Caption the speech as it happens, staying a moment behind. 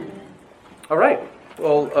All right.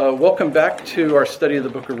 Well, welcome back to our study of the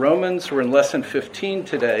book of Romans. We're in lesson 15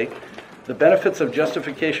 today, the benefits of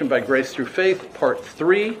justification by grace through faith, part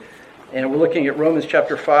 3. And we're looking at Romans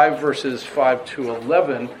chapter 5, verses 5 to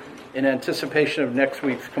 11, in anticipation of next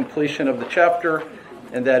week's completion of the chapter,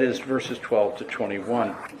 and that is verses 12 to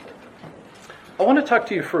 21. I want to talk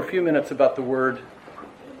to you for a few minutes about the word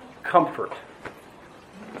comfort.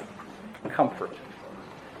 Comfort.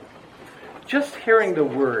 Just hearing the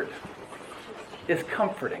word is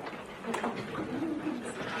comforting.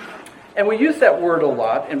 And we use that word a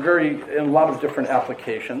lot in a lot of different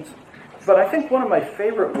applications. But I think one of my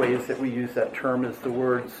favorite ways that we use that term is the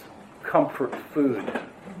words comfort food.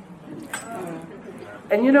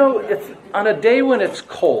 And you know, it's on a day when it's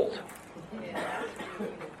cold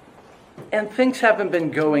and things haven't been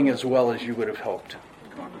going as well as you would have hoped.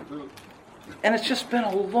 And it's just been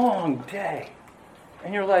a long day.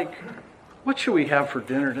 And you're like, what should we have for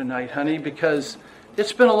dinner tonight, honey? Because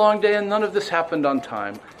it's been a long day and none of this happened on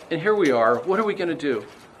time. And here we are. What are we going to do?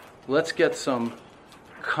 Let's get some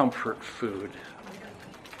comfort food.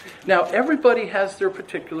 Now, everybody has their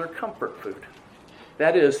particular comfort food.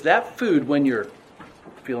 That is, that food when you're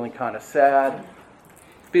feeling kind of sad,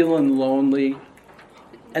 feeling lonely.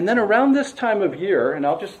 And then around this time of year, and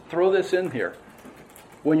I'll just throw this in here,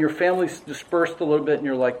 when your family's dispersed a little bit and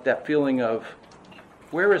you're like that feeling of,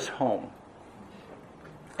 where is home?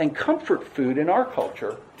 And comfort food in our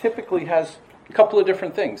culture typically has a couple of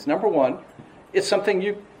different things. Number one, it's something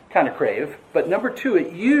you kind of crave. But number two,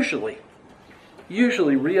 it usually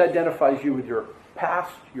re-identifies you with your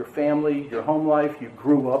past, your family, your home life. You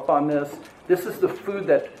grew up on this. This is the food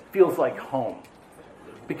that feels like home.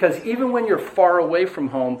 Because even when you're far away from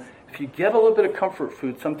home, if you get a little bit of comfort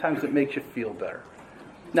food, sometimes it makes you feel better.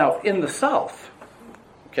 Now, in the South,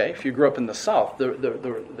 okay, if you grew up in the South,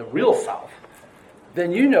 the real South,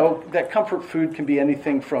 then you know that comfort food can be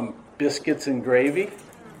anything from biscuits and gravy,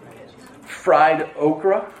 fried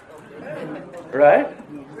okra, right?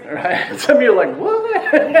 Some of you are like, what?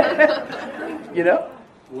 You know?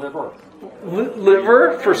 Liver.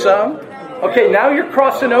 Liver for some. Okay, now you're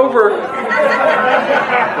crossing over.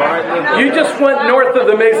 You just went north of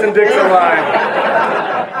the Mason-Dixon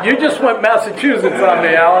line. You just went Massachusetts on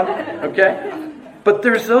me, Alan. Okay? But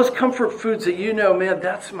there's those comfort foods that you know, man,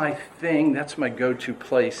 that's my thing. That's my go-to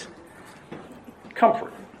place.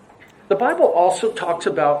 Comfort. The Bible also talks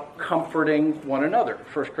about comforting one another.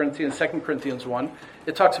 1 Corinthians, 2 Corinthians 1.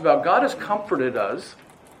 It talks about God has comforted us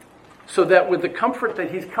so that with the comfort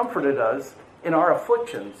that He's comforted us in our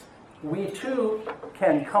afflictions, we too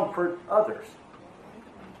can comfort others.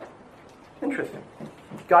 Interesting.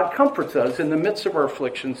 God comforts us in the midst of our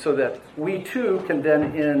afflictions so that we too can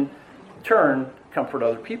then in turn comfort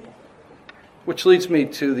other people. Which leads me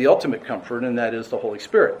to the ultimate comfort, and that is the Holy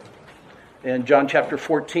Spirit. In John chapter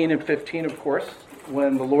 14 and 15, of course,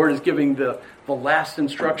 when the Lord is giving the last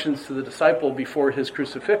instructions to the disciple before His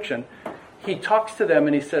crucifixion, He talks to them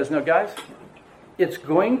and He says, now guys, it's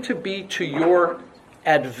going to be to your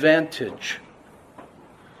advantage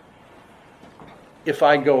if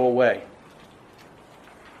I go away.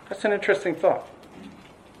 That's an interesting thought.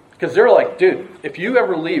 Because they're like, dude, if you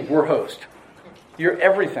ever leave, we're host. You're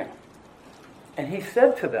everything. And He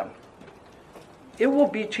said to them, it will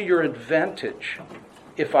be to your advantage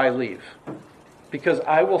if I leave, because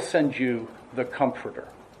I will send you the Comforter.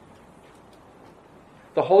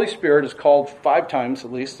 The Holy Spirit is called 5 times,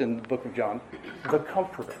 at least in the book of John, the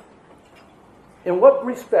Comforter. In what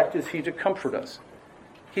respect is He to comfort us?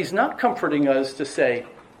 He's not comforting us to say,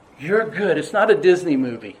 you're good. It's not a Disney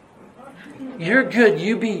movie. You're good.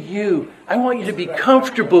 You be you. I want you to be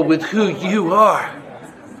comfortable with who you are.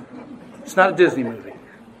 It's not a Disney movie.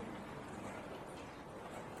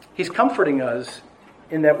 He's comforting us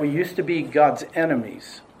in that we used to be God's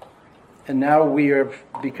enemies, and now we have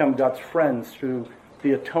become God's friends through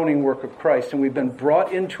the atoning work of Christ, and we've been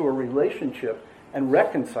brought into a relationship and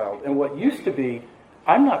reconciled. And what used to be,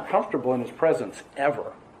 I'm not comfortable in His presence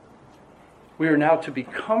ever. We are now to be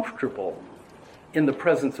comfortable in the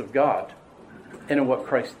presence of God and in what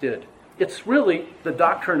Christ did. It's really the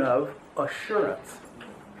doctrine of assurance.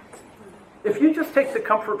 If you just take the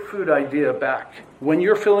comfort food idea back, when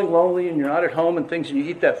you're feeling lonely and you're not at home and things, and you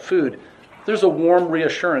eat that food, there's a warm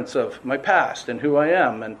reassurance of my past and who I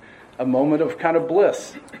am and a moment of kind of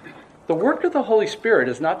bliss. The work of the Holy Spirit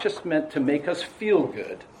is not just meant to make us feel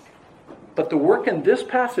good, but the work in this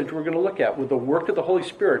passage we're going to look at with the work of the Holy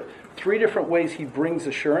Spirit, 3 different ways He brings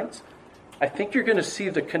assurance. I think you're going to see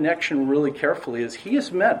the connection really carefully as He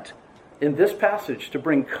is meant in this passage to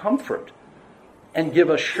bring comfort and give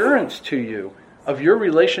assurance to you of your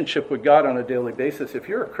relationship with God on a daily basis. If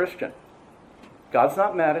you're a Christian, God's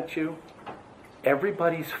not mad at you.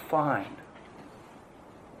 Everybody's fine.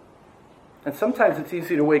 And sometimes it's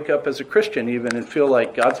easy to wake up as a Christian even and feel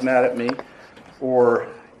like God's mad at me, or,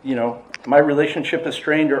 my relationship is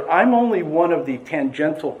strained, or I'm only one of the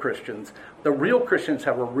tangential Christians. The real Christians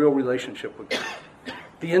have a real relationship with God.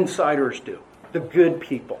 The insiders do. The good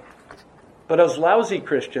people. But as lousy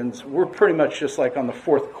Christians, we're pretty much just like on the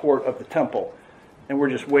fourth court of the temple. And we're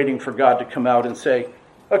just waiting for God to come out and say,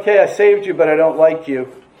 okay, I saved you, but I don't like you.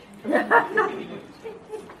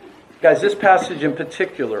 Guys, this passage in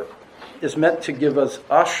particular is meant to give us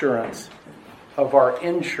assurance of our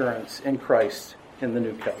insurance in Christ in the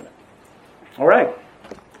new covenant. All right.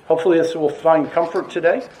 Hopefully this will find comfort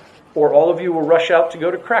today, or all of you will rush out to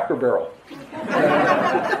go to Cracker Barrel.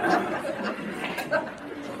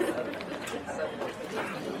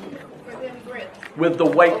 With the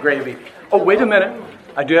white gravy. Oh, wait a minute.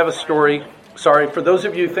 I do have a story. Sorry, for those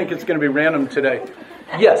of you who think it's going to be random today.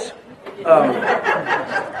 Yes.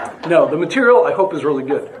 No, the material I hope is really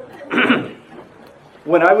good.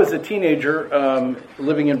 When I was a teenager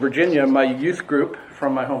living in Virginia, my youth group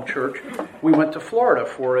from my home church, we went to Florida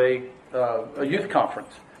for a youth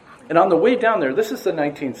conference. And on the way down there, this is the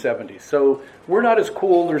 1970s, so we're not as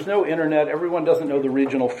cool. There's no internet. Everyone doesn't know the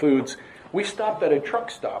regional foods. We stopped at a truck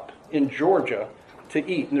stop in Georgia to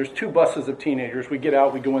eat, and there's 2 buses of teenagers. We get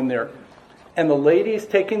out, we go in there, and the lady's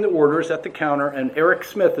taking the orders at the counter, and Eric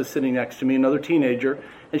Smith is sitting next to me, another teenager,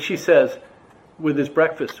 and she says, with his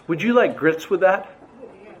breakfast, "Would you like grits with that?"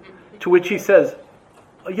 To which he says,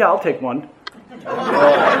 "Oh, yeah, I'll take one."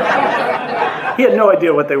 He had no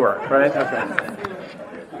idea what they were, right? Okay.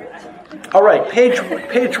 All right, page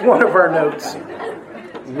 1 of our notes.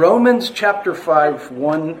 Romans chapter 5,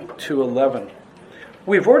 1 to 11.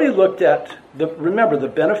 We've already looked at, remember, the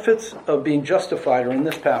benefits of being justified are in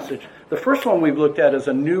this passage. The first one we've looked at is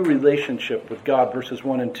a new relationship with God, verses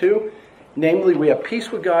 1 and 2. Namely, we have peace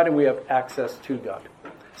with God and we have access to God.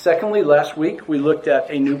 Secondly, last week we looked at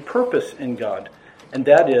a new purpose in God, and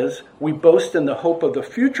that is we boast in the hope of the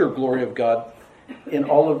future glory of God in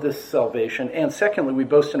all of this salvation. And secondly, we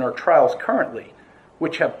boast in our trials currently,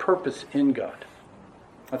 which have purpose in God.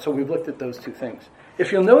 And so we've looked at those 2 things.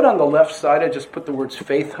 If you'll note on the left side, I just put the words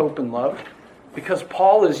faith, hope, and love, because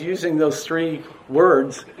Paul is using those 3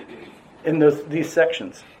 words in these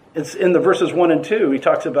sections. It's in the verses 1 and 2, he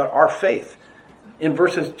talks about our faith. In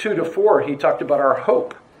verses 2 to 4, he talked about our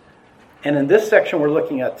hope. And in this section we're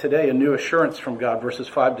looking at today, a new assurance from God, verses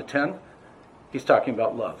 5 to 10, he's talking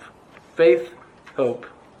about love. Faith, hope,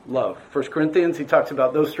 love. 1 Corinthians, he talks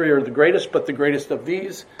about those 3 are the greatest, but the greatest of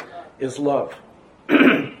these is love.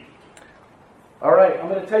 All right, I'm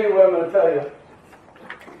going to tell you what I'm going to tell you.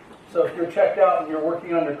 So if you're checked out and you're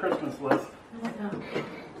working on your Christmas list,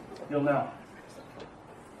 you'll know.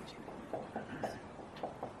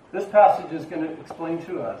 This passage is going to explain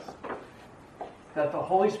to us that the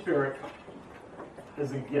Holy Spirit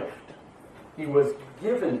is a gift. He was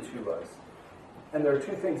given to us. And there are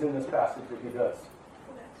 2 things in this passage that he does.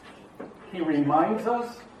 He reminds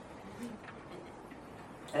us,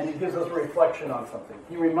 and he gives us a reflection on something.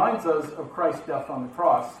 He reminds us of Christ's death on the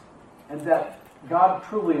cross, and that God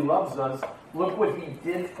truly loves us. Look what he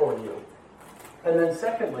did for you. And then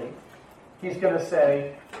secondly, he's going to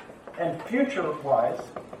say, and future-wise,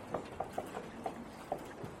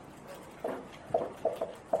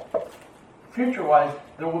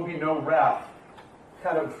 there will be no wrath.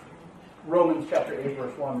 Kind of Romans chapter 8,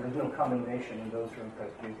 verse 1, there's no condemnation in those who are in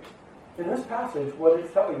Christ Jesus. In this passage, what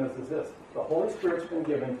it's telling us is this. The Holy Spirit's been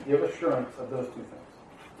given to give assurance of those 2 things.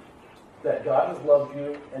 That God has loved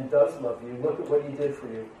you and does love you. Look at what he did for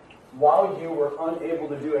you while you were unable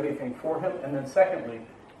to do anything for him. And then secondly,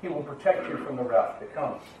 he will protect you from the wrath that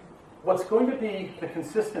comes. What's going to be the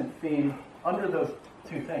consistent theme under those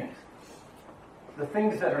 2 things? The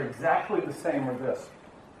things that are exactly the same are this.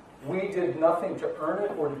 We did nothing to earn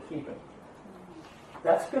it or to keep it.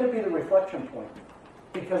 That's going to be the reflection point.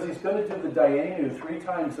 Because he's going to do the Dayenu 3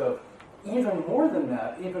 times of even more than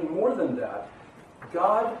that,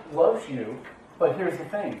 God loves you, but here's the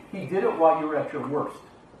thing. He did it while you were at your worst.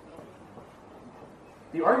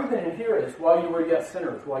 The argument in here is while you were yet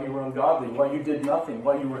sinners, while you were ungodly, while you did nothing,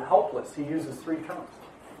 while you were helpless. He uses 3 terms.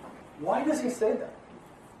 Why does he say that?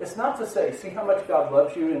 It's not to say, see how much God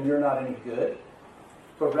loves you and you're not any good,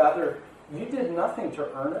 but rather, you did nothing to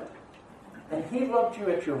earn it, and he loved you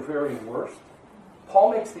at your very worst.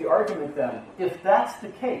 Paul makes the argument then, if that's the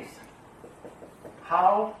case,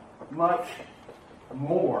 how much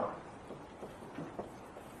more?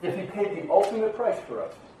 If he paid the ultimate price for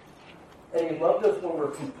us, and he loved us when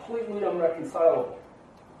we're completely unreconcilable,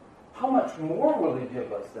 how much more will he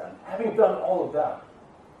give us then? Having done all of that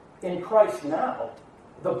in Christ now,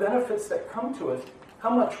 the benefits that come to us, how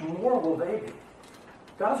much more will they be?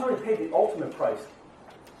 God's already paid the ultimate price.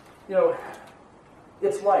 You know,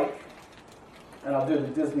 it's like, and I'll do the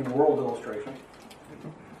Disney World illustration.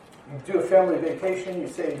 You do a family vacation, you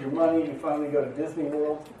save your money, you finally go to Disney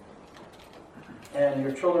World, and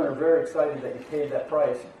your children are very excited that you paid that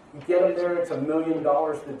price. You get them there, it's $1 million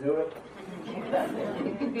to do it.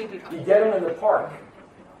 You get them in the park,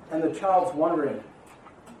 and the child's wondering,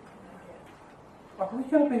 are we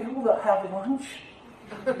going to be able to have lunch?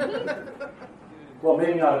 Well,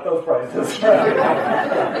 maybe not at those prices.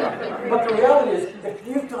 But the reality is, if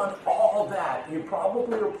you've done all that, you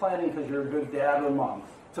probably are planning, because you're a good dad or mom,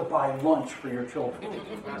 to buy lunch for your children.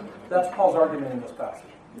 That's Paul's argument in this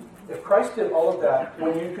passage. If Christ did all of that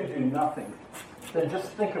when you could do nothing, then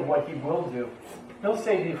just think of what he will do. He'll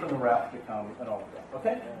save you from the wrath to come and all of that.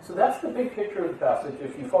 Okay? So that's the big picture of the passage.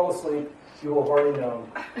 If you fall asleep, you will have already known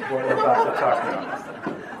what we're about to talk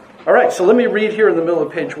about. All right, so let me read here in the middle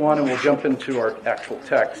of page 1, and we'll jump into our actual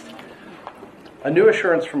text. A new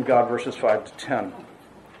assurance from God, verses 5 to 10.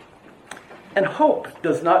 And hope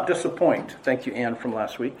does not disappoint. Thank you, Anne, from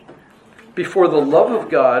last week. Before the love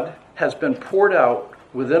of God has been poured out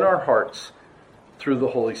within our hearts through the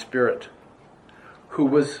Holy Spirit, who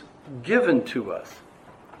was given to us.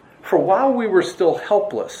 For while we were still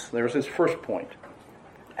helpless, there's his first point.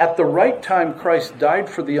 At the right time, Christ died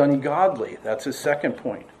for the ungodly. That's his second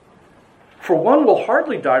point. For one will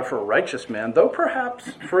hardly die for a righteous man, though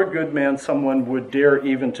perhaps for a good man someone would dare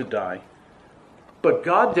even to die. But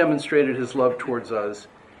God demonstrated his love towards us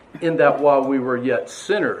in that while we were yet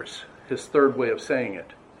sinners, his third way of saying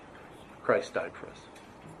it, Christ died for us.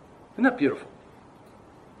 Isn't that beautiful?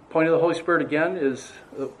 Point of the Holy Spirit again is,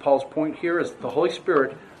 Paul's point here is the Holy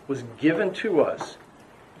Spirit was given to us,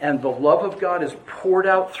 and the love of God is poured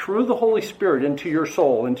out through the Holy Spirit into your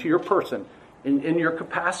soul, into your person, in your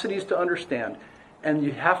capacities to understand. And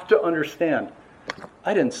you have to understand,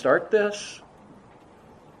 I didn't start this.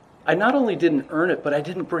 I not only didn't earn it, but I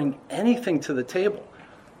didn't bring anything to the table.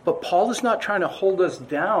 But Paul is not trying to hold us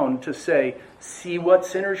down to say, see what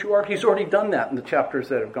sinners you are. He's already done that in the chapters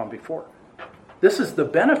that have gone before. This is the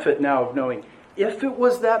benefit now of knowing, if it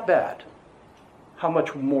was that bad, how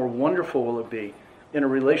much more wonderful will it be in a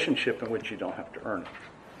relationship in which you don't have to earn it.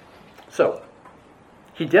 So,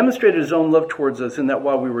 he demonstrated his own love towards us in that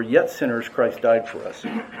while we were yet sinners, Christ died for us.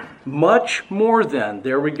 Much more then,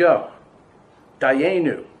 there we go,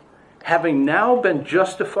 Dayenu, having now been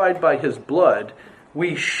justified by his blood,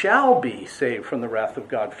 we shall be saved from the wrath of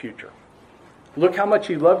God future. Look how much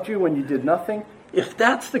he loved you when you did nothing. If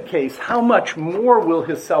that's the case, how much more will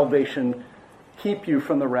his salvation keep you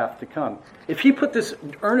from the wrath to come? If he put this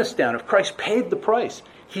earnest down, if Christ paid the price,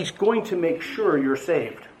 he's going to make sure you're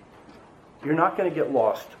saved. You're not going to get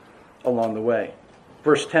lost along the way.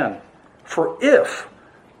 Verse 10, for if,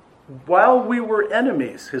 while we were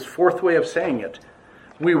enemies, his fourth way of saying it,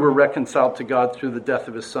 we were reconciled to God through the death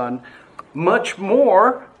of his Son, much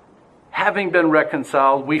more, having been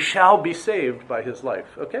reconciled, we shall be saved by his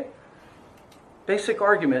life. Okay? Basic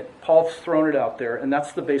argument, Paul's thrown it out there, and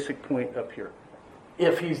that's the basic point up here.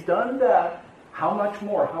 If he's done that, how much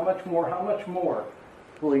more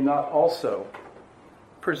will he not also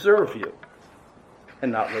preserve you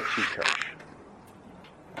and not let you perish?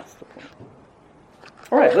 That's the point.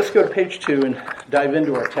 All right, let's go to page 2 and dive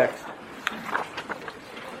into our text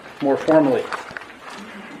more formally.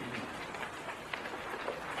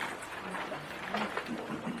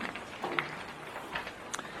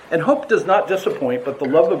 And hope does not disappoint, but the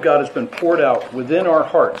love of God has been poured out within our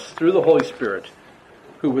hearts through the Holy Spirit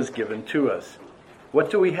who was given to us.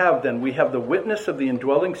 What do we have then? We have the witness of the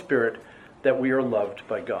indwelling Spirit that we are loved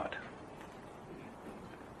by God.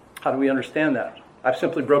 How do we understand that? I've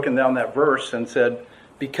simply broken down that verse and said,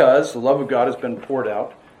 because the love of God has been poured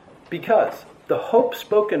out, because the hope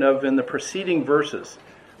spoken of in the preceding verses,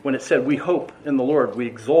 when it said we hope in the Lord, we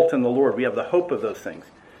exult in the Lord, we have the hope of those things,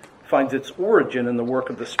 finds its origin in the work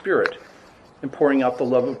of the Spirit in pouring out the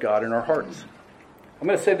love of God in our hearts. I'm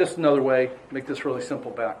going to say this another way, make this really simple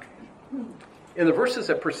back. In the verses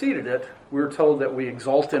that preceded it, we were told that we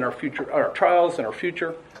exult in our future, our trials and our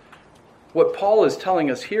future. What Paul is telling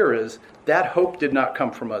us here is that hope did not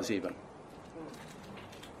come from us even.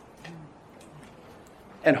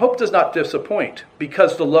 And hope does not disappoint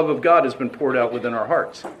because the love of God has been poured out within our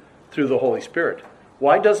hearts through the Holy Spirit.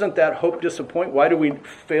 Why doesn't that hope disappoint? Why do we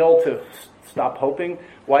fail to stop hoping?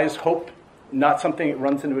 Why is hope not something that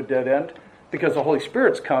runs into a dead end? Because the Holy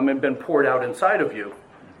Spirit's come and been poured out inside of you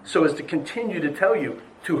so as to continue to tell you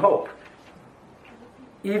to hope.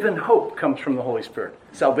 Even hope comes from the Holy Spirit.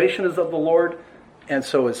 Salvation is of the Lord, and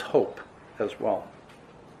so is hope as well.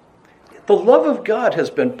 The love of God has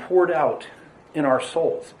been poured out in our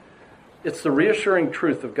souls. It's the reassuring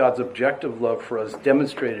truth of God's objective love for us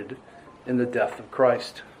demonstrated in the death of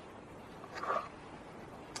Christ.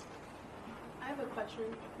 I have a question.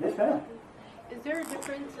 Yes, ma'am. Is there a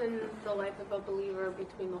difference in the life of a believer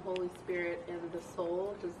between the Holy Spirit and the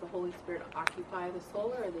soul? Does the Holy Spirit occupy the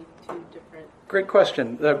soul, or are they two different? Great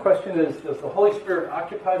question. The question is, does the Holy Spirit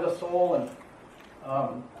occupy the soul, and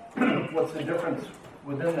what's the difference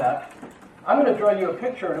within that? I'm going to draw you a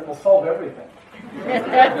picture, and it will solve everything.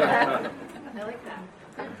 I like that.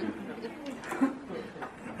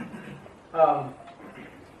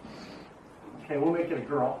 Okay, we'll make it a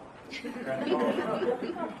girl.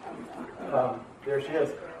 There she is.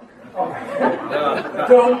 Oh.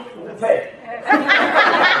 Don't. Okay.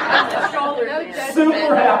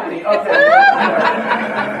 Super happy. Okay.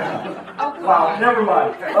 Wow, never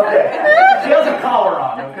mind. Okay. She has a collar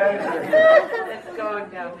on, okay? It's going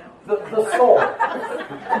down now. The soul.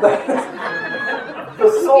 The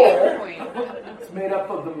soul is made up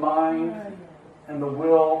of the mind and the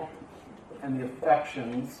will and the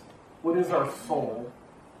affections. What is our soul?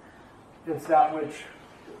 It's that which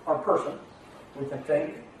our person, we can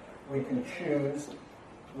think, we can choose,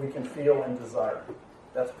 we can feel and desire.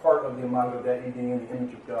 That's part of the Imago Dei, being in the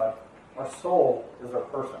image of God. Our soul is our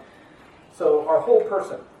person. So our whole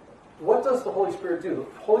person. What does the Holy Spirit do?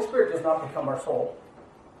 The Holy Spirit does not become our soul.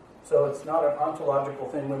 So it's not an ontological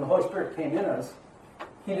thing. When the Holy Spirit came in us,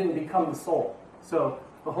 he didn't become the soul. So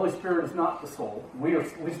the Holy Spirit is not the soul. We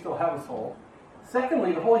still have a soul.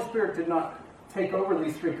 Secondly, the Holy Spirit did not take over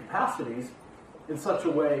these three capacities in such a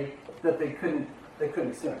way that they couldn't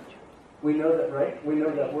sin. We know that, right? We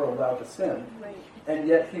know that we're allowed to sin. Right. And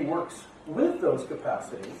yet he works with those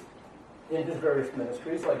capacities in his various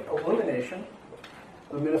ministries, like illumination.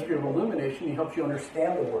 The ministry of illumination, he helps you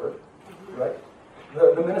understand the word, right?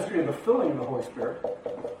 The ministry of the filling of the Holy Spirit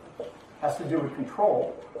has to do with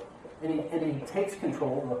control. And he takes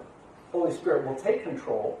control. The Holy Spirit will take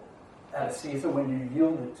control at a season when you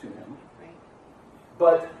yield it to him. Right.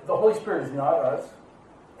 But the Holy Spirit is not us,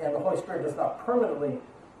 and the Holy Spirit does not permanently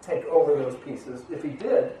take over those pieces. If he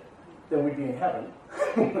did, then we'd be in heaven,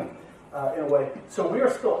 in a way. So we are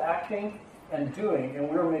still acting and doing, and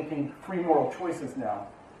we're making free moral choices now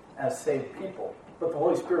as saved people. But the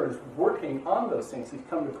Holy Spirit is working on those things. He's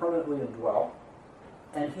come to permanently indwell,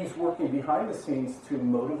 and he's working behind the scenes to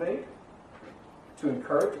motivate, to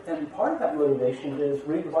encourage, and part of that motivation is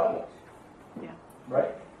read the Bible. Yeah.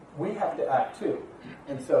 Right? We have to act too.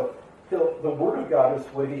 And so the Word of God is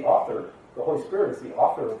the author, the Holy Spirit is the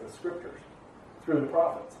author of the Scriptures through the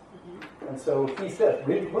prophets. Mm-hmm. And so he says,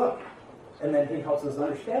 read the book. And then he helps us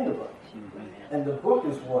understand the book. Mm-hmm. And the book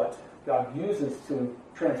is what God uses to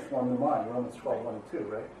transform the mind, Romans 12, 1 and 2,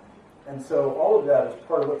 right? And so all of that is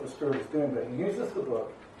part of what the Spirit is doing, but he uses the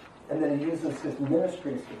book, and then he uses his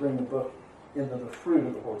ministries to bring the book into the fruit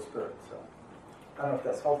of the Holy Spirit. So I don't know if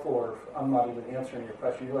that's helpful or if I'm not even answering your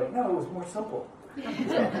question. You're like, no, it was more simple.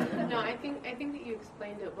 No, I think that you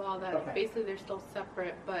explained it well, that basically they're still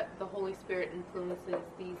separate, but the Holy Spirit influences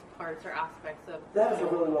these parts or aspects of... That is a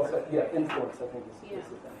really well said. Yeah, influence, I think, is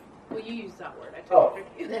the thing. Well, you used that word. I took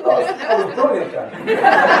it. I was brilliant then.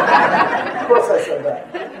 Of course I said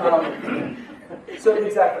that. So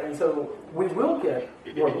exactly. And so we will get,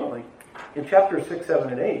 Lord willing, in chapters 6, 7,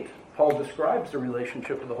 and 8, Paul describes the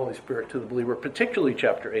relationship of the Holy Spirit to the believer, particularly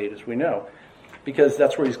chapter 8, as we know, because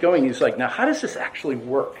that's where he's going. He's like, now how does this actually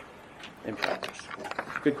work in practice?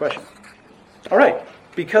 Good question. All right.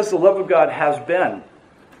 Because the love of God has been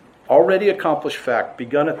already accomplished fact,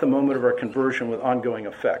 begun at the moment of our conversion with ongoing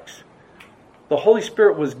effects. The Holy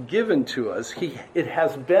Spirit was given to us. It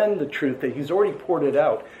has been the truth that he's already poured it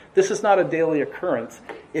out. This is not a daily occurrence.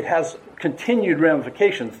 It has continued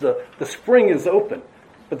ramifications. The spring is open,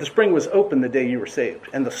 but the spring was open the day you were saved.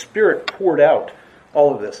 And the Spirit poured out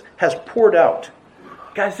all of this, has poured out.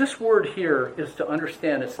 Guys, this word here is to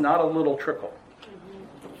understand it's not a little trickle.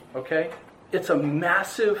 Okay? It's a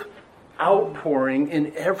massive outpouring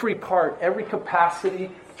in every part, every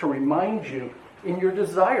capacity to remind you in your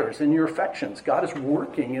desires, in your affections. God is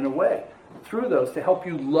working in a way through those to help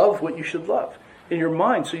you love what you should love in your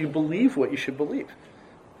mind so you believe what you should believe.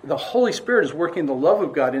 The Holy Spirit is working the love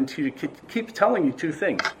of God into you to keep telling you two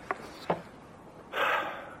things.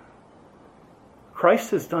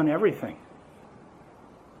 Christ has done everything.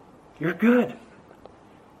 You're good.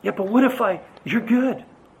 Yeah, but what if you're good?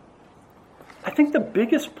 I think the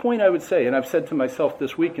biggest point I would say, and I've said to myself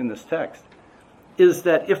this week in this text, is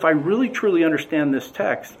that if I really truly understand this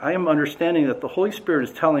text, I am understanding that the Holy Spirit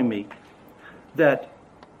is telling me that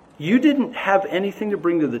you didn't have anything to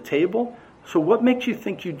bring to the table, so what makes you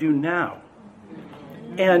think you do now?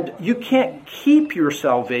 And you can't keep your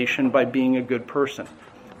salvation by being a good person.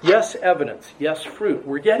 Yes, evidence. Yes, fruit.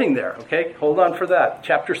 We're getting there, okay? Hold on for that.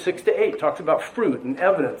 Chapter 6 to 8 talks about fruit and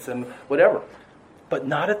evidence and whatever, but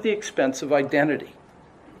not at the expense of identity.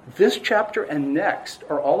 This chapter and next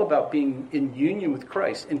are all about being in union with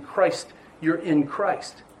Christ. In Christ, you're in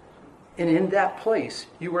Christ. And in that place,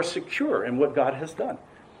 you are secure in what God has done.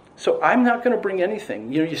 So I'm not going to bring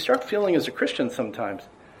anything. You start feeling as a Christian sometimes,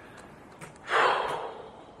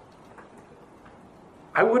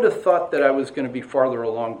 I would have thought that I was going to be farther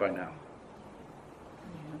along by now.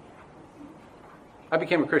 I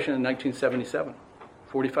became a Christian in 1977,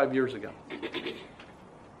 45 years ago.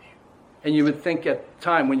 And you would think at the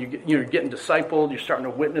time when you're getting discipled, you're starting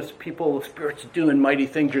to witness people, the Spirit's doing mighty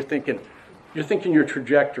things, you're thinking your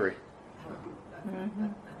trajectory. Mm-hmm.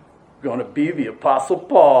 Going to be the Apostle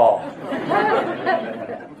Paul.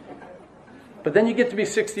 But then you get to be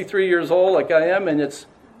 63 years old like I am, and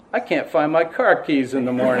I can't find my car keys in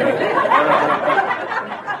the morning. A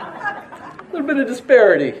little bit of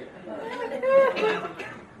disparity.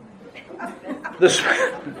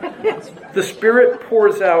 The Spirit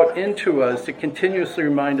pours out into us to continuously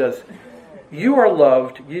remind us, you are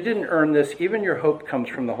loved, you didn't earn this, even your hope comes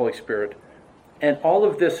from the Holy Spirit. And all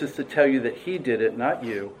of this is to tell you that He did it, not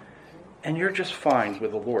you, and you're just fine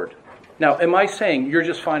with the Lord. Now, am I saying you're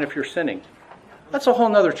just fine if you're sinning? That's a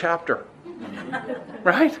whole other chapter.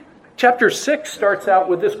 Right? Chapter 6 starts out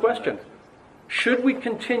with this question. Should we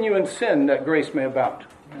continue in sin that grace may abound?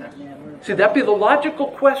 See, that'd be the logical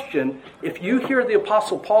question if you hear the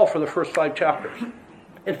Apostle Paul for the first 5 chapters.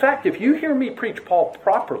 In fact, if you hear me preach Paul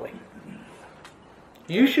properly,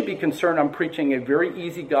 you should be concerned I'm preaching a very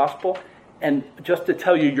easy gospel and just to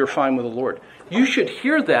tell you you're fine with the Lord. You should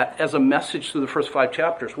hear that as a message through the first 5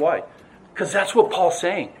 chapters. Why? Because that's what Paul's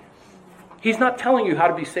saying. He's not telling you how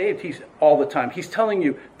to be saved all the time. He's telling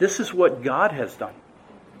you this is what God has done.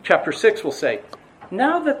 Chapter 6 will say,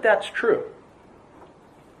 now that that's true,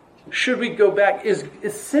 should we go back? Is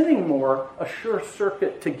sinning more a sure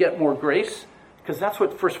circuit to get more grace? Because that's what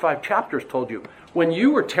the first 5 chapters told you. When you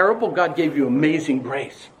were terrible, God gave you amazing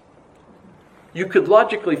grace. You could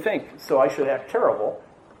logically think, so I should act terrible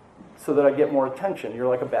so that I get more attention. You're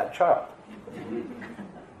like a bad child.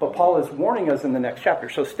 But Paul is warning us in the next chapter.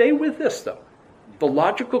 So stay with this, though. The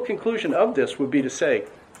logical conclusion of this would be to say,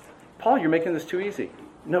 Paul, you're making this too easy.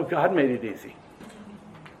 No, God made it easy.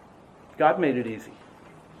 God made it easy.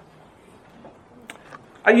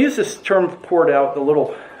 I use this term poured out, the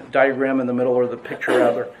little diagram in the middle or the picture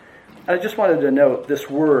rather. I just wanted to note this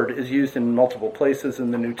word is used in multiple places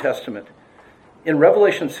in the New Testament. In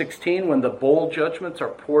Revelation 16, when the bowl judgments are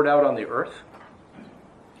poured out on the earth,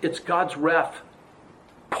 it's God's wrath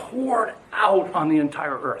poured out on the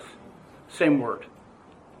entire earth. Same word.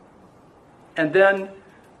 And then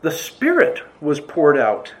the Spirit was poured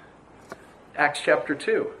out. Acts chapter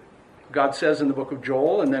 2. God says in the book of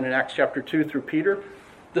Joel, and then in Acts chapter 2 through Peter,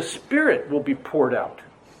 the Spirit will be poured out,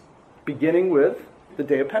 beginning with the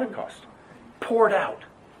day of Pentecost. Poured out,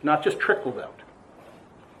 not just trickled out.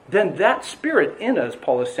 Then that Spirit in us,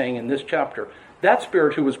 Paul is saying in this chapter, that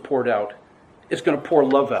Spirit who was poured out is going to pour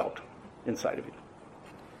love out inside of you.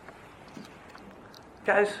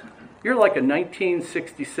 Guys, you're like a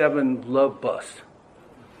 1967 love bus.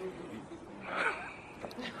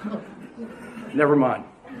 Never mind.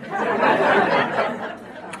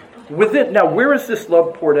 Now, where is this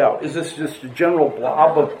love poured out? Is this just a general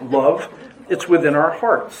blob of love? It's within our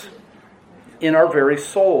hearts, in our very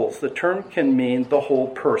souls. The term can mean the whole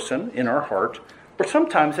person in our heart, or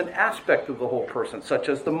sometimes an aspect of the whole person, such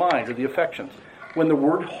as the mind or the affections. When the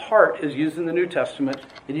word heart is used in the New Testament,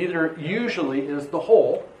 it either usually is the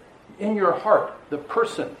whole, in your heart, the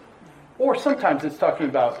person, or sometimes it's talking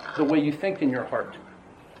about the way you think in your heart,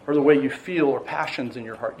 or the way you feel, or passions in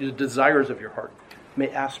your heart, the desires of your heart may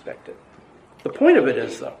aspect it. The point of it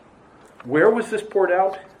is, though, where was this poured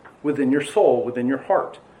out? Within your soul, within your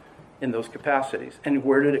heart, in those capacities. And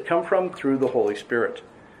where did it come from? Through the Holy Spirit.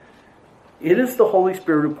 It is the Holy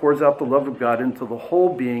Spirit who pours out the love of God into the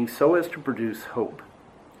whole being so as to produce hope.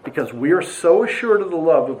 Because we are so assured of the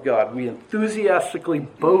love of God, we enthusiastically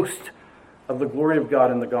boast of the glory of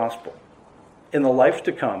God in the gospel, in the life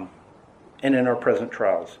to come, and in our present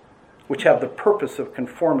trials, which have the purpose of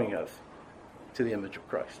conforming us to the image of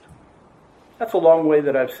Christ. That's a long way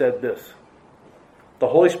that I've said this. The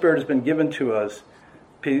Holy Spirit has been given to us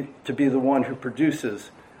to be the one who produces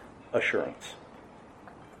assurance.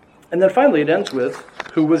 And then finally it ends with,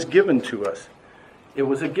 who was given to us. It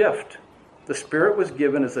was a gift. The Spirit was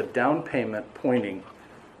given as a down payment pointing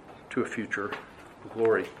to a future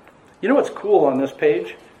glory. You know what's cool on this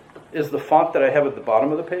page is the font that I have at the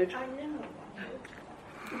bottom of the page. I know.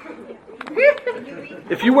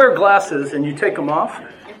 If you wear glasses and you take them off,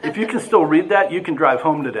 if you can still read that, you can drive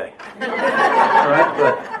home today. All right?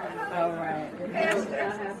 But,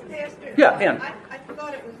 Pastor, yeah, Ann. I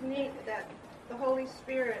thought it was neat that the Holy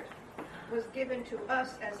Spirit was given to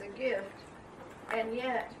us as a gift, and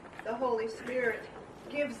yet the Holy Spirit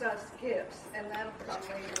gives us gifts, and that'll come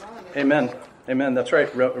later on. Amen. Amen. That's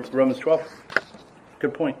right. Romans 12.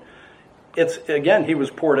 Good point. It's, again, he was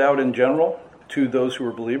poured out in general to those who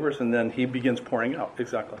were believers, and then he begins pouring out.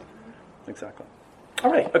 Exactly.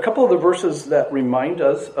 All right. A couple of the verses that remind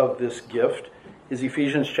us of this gift is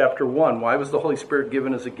Ephesians chapter 1. Why was the Holy Spirit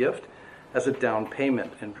given as a gift? As a down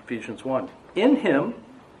payment in Ephesians 1. In him,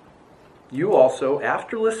 you also,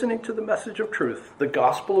 after listening to the message of truth, the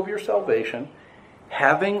gospel of your salvation,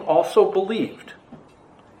 having also believed,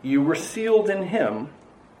 you were sealed in him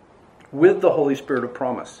with the Holy Spirit of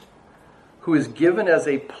promise, who is given as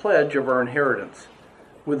a pledge of our inheritance,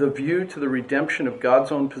 with a view to the redemption of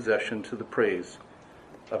God's own possession to the praise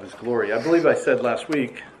of his glory. I believe I said last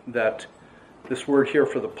week that this word here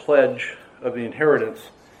for the pledge of the inheritance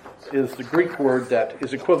is the Greek word that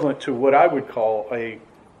is equivalent to what I would call a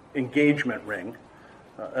engagement ring,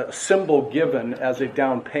 a symbol given as a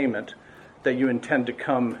down payment that you intend to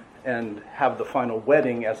come and have the final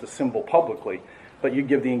wedding as a symbol publicly, but you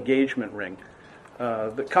give the engagement ring.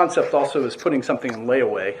 The concept also is putting something in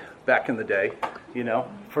layaway back in the day,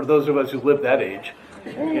 for those of us who lived that age,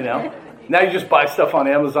 Now you just buy stuff on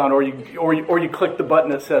Amazon or you click the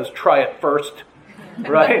button that says try it first,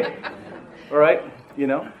 right? All right,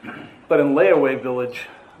 But in layaway village,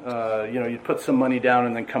 you put some money down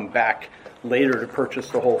and then come back later to purchase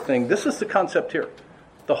the whole thing. This is the concept here.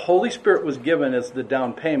 The Holy Spirit was given as the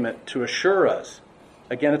down payment to assure us.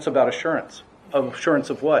 Again, it's about assurance. Assurance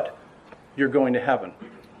of what? You're going to heaven.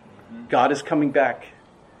 God is coming back.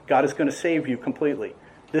 God is going to save you completely.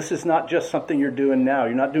 This is not just something you're doing now.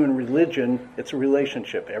 You're not doing religion. It's a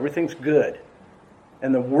relationship. Everything's good.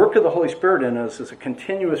 And the work of the Holy Spirit in us is a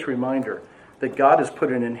continuous reminder that God has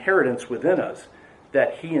put an inheritance within us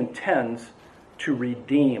that he intends to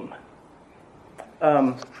redeem.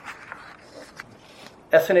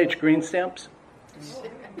 S&H green stamps?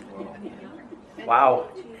 Wow.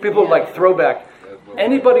 People like throwback.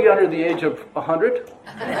 Anybody under the age of 100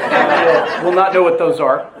 will not know what those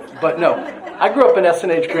are. But no, I grew up in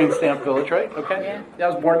S&H green stamp village, right? Okay. Yeah, I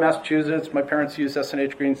was born in Massachusetts. My parents used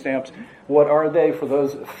S&H green stamps. What are they for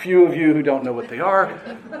those few of you who don't know what they are?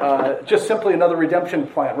 Just simply another redemption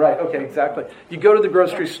plan. Right, okay, exactly. You go to the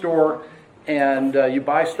grocery store and you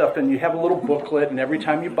buy stuff and you have a little booklet, and every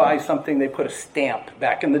time you buy something they put a stamp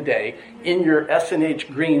back in the day in your S&H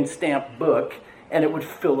green stamp book, and it would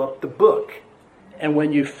fill up the book. And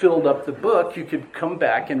when you filled up the book, you could come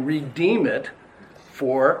back and redeem it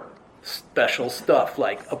for special stuff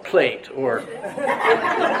like a plate or a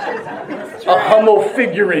Hummel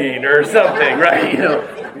figurine or something, right?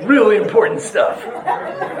 Really important stuff.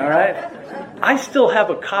 All right? I still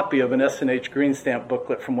have a copy of an S&H green stamp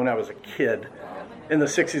booklet from when I was a kid in the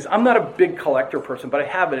 60s. I'm not a big collector person, but I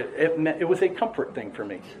have it. It was a comfort thing for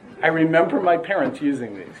me. I remember my parents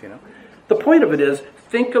using these, The point of it is,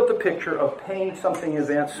 think of the picture of paying something in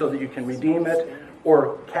advance so that you can redeem it,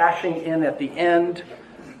 or cashing in at the end.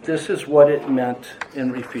 This is what it meant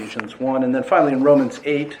in Ephesians 1. And then finally in Romans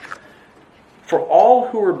 8, for all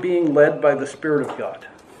who are being led by the Spirit of God,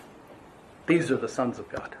 these are the sons of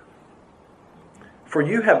God. For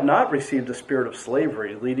you have not received a spirit of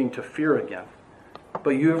slavery leading to fear again,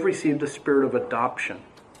 but you have received a spirit of adoption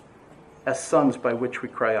as sons, by which we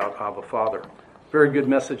cry out, Abba, Father. Very good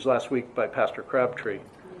message last week by Pastor Crabtree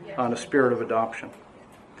on a spirit of adoption.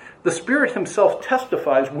 The Spirit himself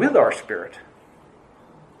testifies with our spirit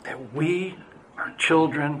that we are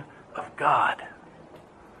children of God.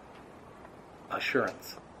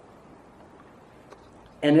 Assurance.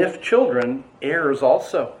 And if children, heirs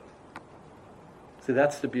also. See,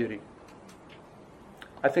 that's the beauty.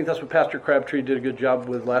 I think that's what Pastor Crabtree did a good job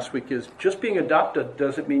with last week, is just being adopted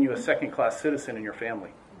doesn't mean you're a second-class citizen in your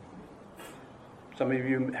family. Some of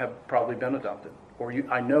you have probably been adopted. Or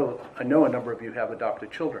I know a number of you have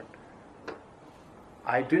adopted children.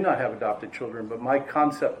 I do not have adopted children, but my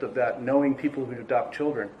concept of that, knowing people who adopt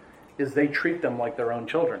children, is they treat them like their own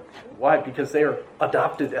children. Why? Because they are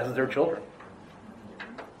adopted as their children.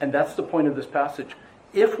 And that's the point of this passage.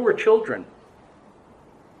 If we're children,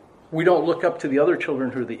 we don't look up to the other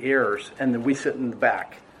children who are the heirs, and then we sit in the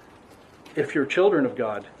back if you're children of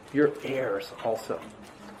God, you're heirs also.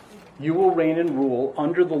 You will reign and rule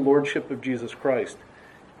under the lordship of Jesus Christ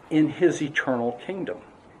in his eternal kingdom.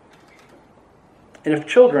 And if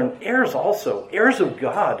children, heirs also, heirs of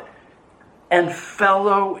God, and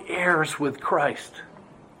fellow heirs with Christ.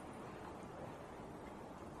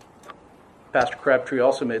 Pastor Crabtree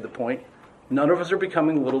also made the point, none of us are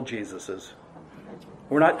becoming little Jesuses.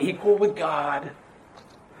 We're not equal with God,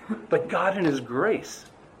 but God in his grace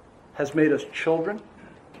has made us children,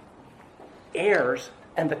 heirs,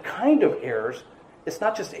 and the kind of heirs, it's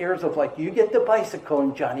not just heirs of like, you get the bicycle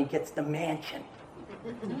and Johnny gets the mansion.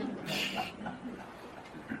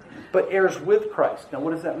 But heirs with Christ. Now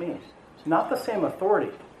what does that mean? It's not the same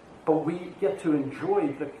authority, but we get to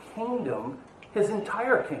enjoy the kingdom, his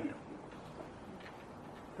entire kingdom.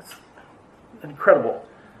 That's incredible.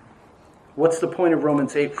 What's the point of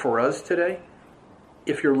Romans 8 for us today?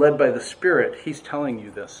 If you're led by the Spirit, he's telling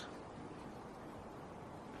you this.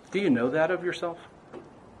 Do you know that of yourself?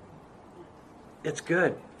 It's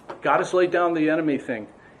good. God has laid down the enemy thing.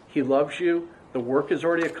 He loves you. The work is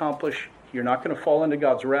already accomplished. You're not going to fall into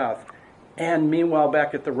God's wrath. And meanwhile,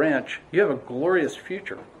 back at the ranch, you have a glorious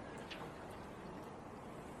future.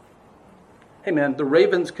 Hey man, the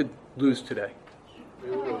Ravens could lose today.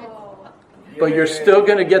 But you're still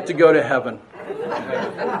going to get to go to heaven.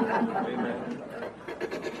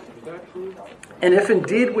 And if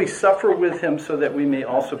indeed we suffer with him so that we may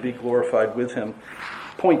also be glorified with him,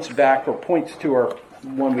 points back or points to our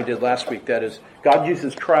one we did last week. That is, God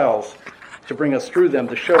uses trials to bring us through them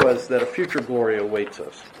to show us that a future glory awaits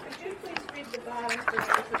us. Could you please read the bottom for those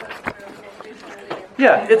of us who are more visually?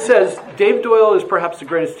 Yeah, it says, Dave Doyle is perhaps the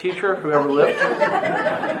greatest teacher who ever lived.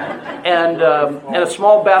 And a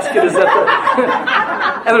small basket is at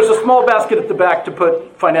the... and there's a small basket at the back to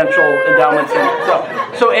put financial endowments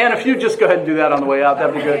in. So Ann, if you just go ahead and do that on the way out,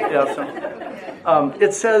 that'd be good. Yeah, so,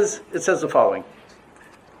 it says the following.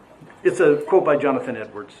 It's a quote by Jonathan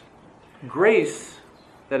Edwards. Grace,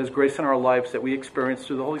 that is grace in our lives that we experience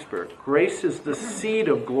through the Holy Spirit. Grace is the seed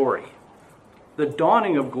of glory, the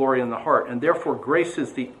dawning of glory in the heart, and therefore grace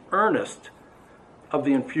is the earnest of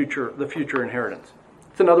the future inheritance.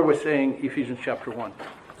 It's another way of saying Ephesians chapter 1.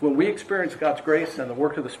 When we experience God's grace and the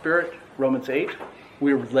work of the Spirit, Romans 8,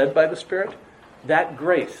 we are led by the Spirit. That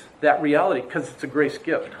grace, that reality, because it's a grace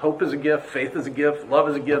gift. Hope is a gift, faith is a gift, love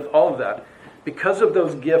is a gift, all of that. Because of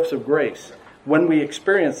those gifts of grace, when we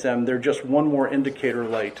experience them, they're just one more indicator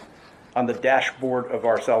light on the dashboard of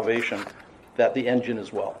our salvation that the engine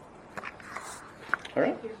is well. All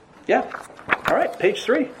right? Yeah. All right, page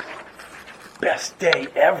 3. Best day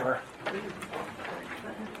ever.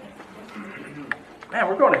 Man,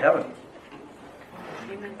 we're going to heaven.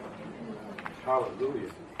 Hallelujah.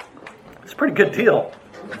 It's a pretty good deal.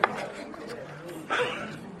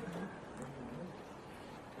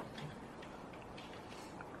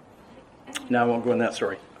 Now I won't go in that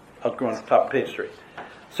story. I'll go on the top of page 3.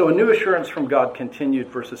 So a new assurance from God continued,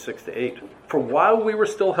 verses 6 to 8. For while we were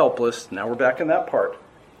still helpless, now we're back in that part,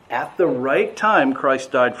 at the right time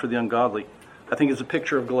Christ died for the ungodly. I think it's a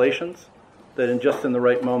picture of Galatians, that in the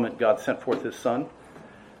right moment God sent forth his Son.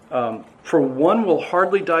 For one will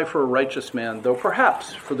hardly die for a righteous man, though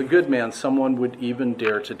perhaps for the good man someone would even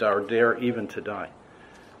dare to die, or dare even to die.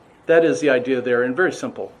 That is the idea there, and very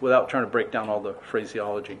simple, without trying to break down all the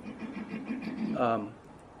phraseology.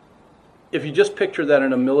 If you just picture that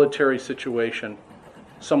in a military situation,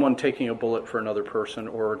 someone taking a bullet for another person,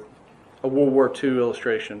 or a World War II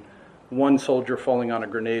illustration, one soldier falling on a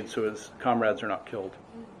grenade so his comrades are not killed.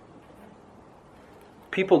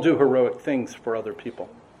 People do heroic things for other people.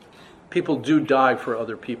 People do die for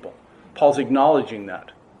other people. Paul's acknowledging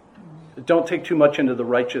that. Don't take too much into the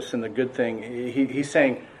righteous and the good thing. He's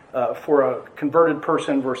saying for a converted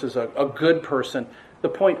person versus a good person, the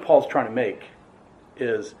point Paul's trying to make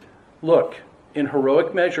is, look, in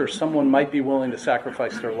heroic measure, someone might be willing to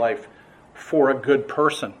sacrifice their life for a good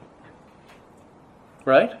person.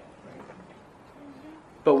 Right?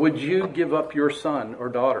 But would you give up your son or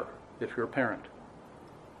daughter, if you're a parent,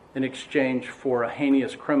 in exchange for a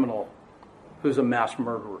heinous criminal who's a mass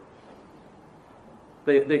murderer?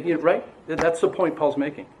 Right? That's the point Paul's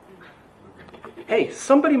making. Hey,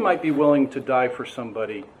 somebody might be willing to die for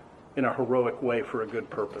somebody in a heroic way for a good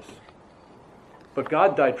purpose. But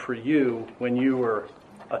God died for you when you were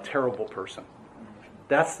a terrible person.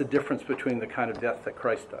 That's the difference between the kind of death that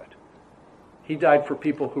Christ died. He died for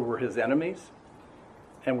people who were his enemies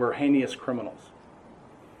and were heinous criminals.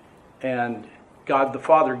 And God the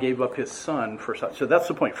Father gave up his Son for such. So that's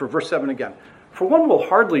the point. For verse 7 again. For one will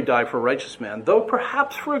hardly die for a righteous man, though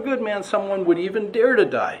perhaps for a good man someone would even dare to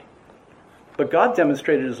die. But God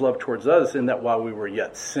demonstrated his love towards us in that while we were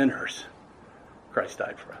yet sinners, Christ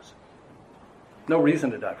died for us. No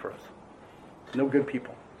reason to die for us. No good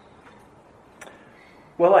people.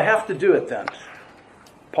 Well, I have to do it then.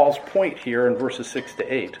 Paul's point here in verses 6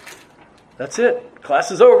 to 8. That's it.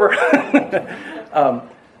 Class is over.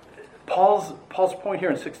 Paul's point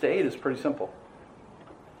here in 6 to 8 is pretty simple.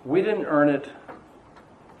 We didn't earn it,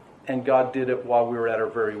 and God did it while we were at our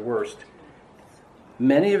very worst.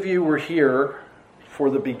 Many of you were here for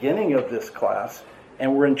the beginning of this class,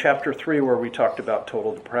 and we're in chapter 3 where we talked about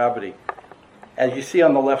total depravity. As you see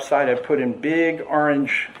on the left side, I put in big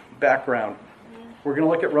orange background. We're going to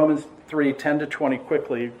look at Romans 3, 10 to 20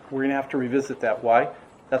 quickly. We're going to have to revisit that. Why?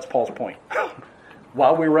 That's Paul's point.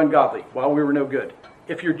 While we were ungodly, while we were no good.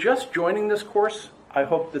 If you're just joining this course, I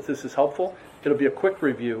hope that this is helpful. It'll be a quick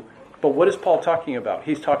review. But what is Paul talking about?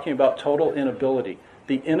 He's talking about total inability.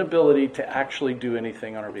 The inability to actually do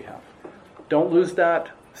anything on our behalf. Don't lose that.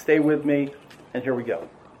 Stay with me. And here we go.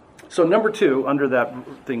 So number 2, under that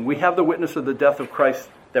thing, we have the witness of the death of Christ,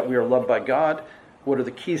 that we are loved by God. What are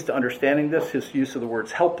the keys to understanding this? His use of the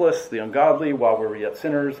words helpless, the ungodly, while we were yet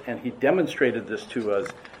sinners. And he demonstrated this to us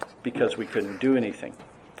because we couldn't do anything.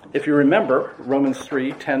 If you remember, Romans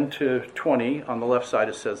 3, 10 to 20, on the left side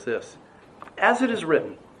it says this. As it is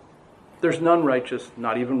written, there's none righteous,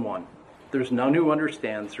 not even one. There's none who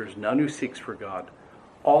understands. There's none who seeks for God.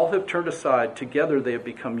 All have turned aside. Together they have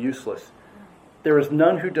become useless. There is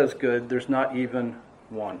none who does good. There's not even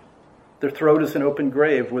one. Their throat is an open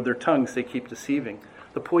grave. With their tongues they keep deceiving.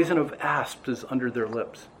 The poison of asps is under their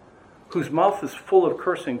lips. Whose mouth is full of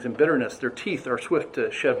cursings and bitterness. Their teeth are swift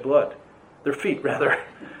to shed blood. Their feet, rather.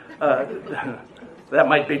 That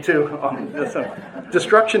might be too.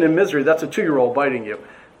 Destruction and misery. That's a 2-year-old biting you.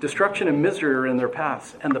 Destruction and misery are in their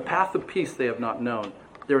paths, and the path of peace they have not known.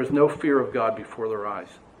 There is no fear of God before their eyes.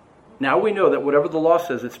 Now we know that whatever the law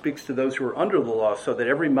says, it speaks to those who are under the law, so that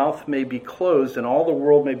every mouth may be closed and all the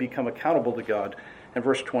world may become accountable to God. And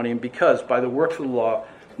verse 20, and because by the works of the law,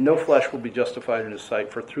 no flesh will be justified in his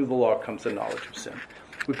sight, for through the law comes the knowledge of sin.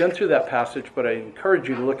 We've been through that passage, but I encourage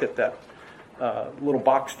you to look at that little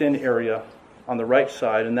boxed-in area on the right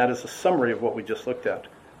side, and that is a summary of what we just looked at.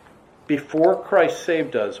 Before Christ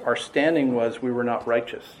saved us, our standing was we were not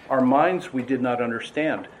righteous. Our minds we did not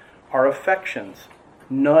understand. Our affections,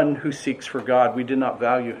 none who seeks for God, we did not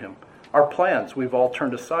value him. Our plans, we've all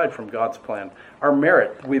turned aside from God's plan. Our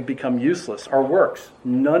merit, we've become useless. Our works,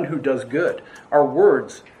 none who does good. Our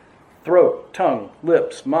words, throat, tongue,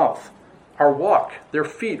 lips, mouth. Our walk, their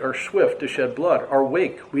feet are swift to shed blood. Our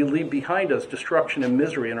wake, we leave behind us destruction and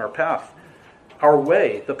misery in our path. Our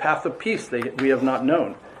way, the path of peace we have not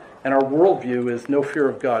known. And our worldview is no fear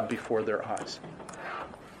of God before their eyes.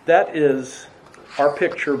 That is our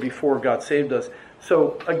picture before God saved us.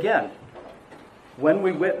 So again, when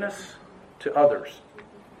we witness to others,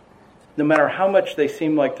 no matter how much they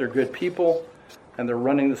seem like they're good people and they're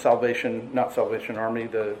running the Salvation Army,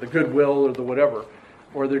 the goodwill or the whatever,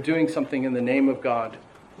 or they're doing something in the name of God,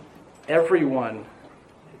 everyone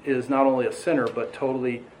is not only a sinner but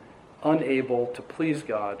totally unable to please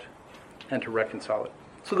God and to reconcile it.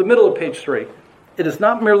 So the middle of page 3, it is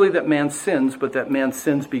not merely that man sins, but that man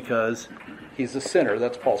sins because he's a sinner.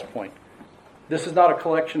 That's Paul's point. This is not a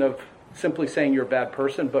collection of simply saying you're a bad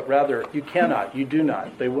person, but rather you cannot, you do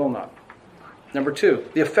not, they will not. Number 2,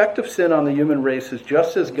 the effect of sin on the human race is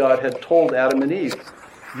just as God had told Adam and Eve.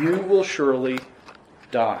 You will surely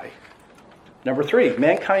die. Number 3,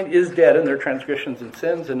 mankind is dead in their transgressions and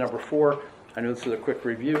sins. And number 4, I know this is a quick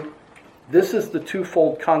review. This is the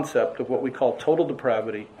twofold concept of what we call total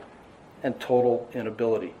depravity and total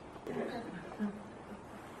inability.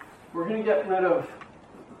 We're going to get rid of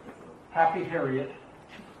Happy Harriet.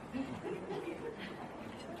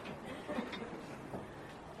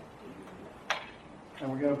 And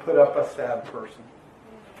we're going to put up a sad person.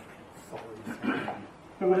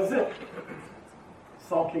 Who is it?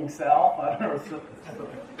 Sulking Sal? I don't know.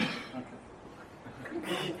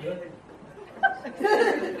 Okay.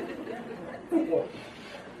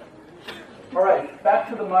 All right, back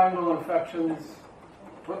to the mind, will, and affections.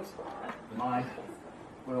 Whoops. Mind,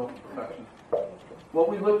 will, affections. What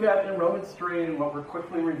we looked at in Romans 3 and what we're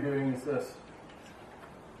quickly reviewing is this.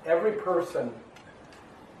 Every person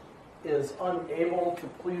is unable to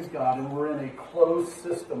please God, and we're in a closed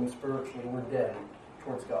system spiritually. We're dead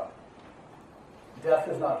towards God. Death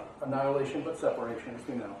is not annihilation, but separation, as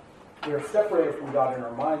we know. We are separated from God in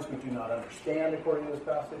our minds. We do not understand, according to this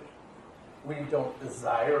passage. We don't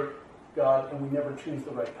desire God, and we never choose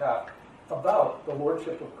the right path about the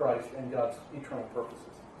lordship of Christ and God's eternal purposes.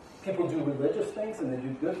 People do religious things and they do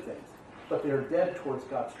good things, but they are dead towards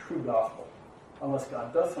God's true gospel. unless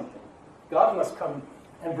God does something. God must come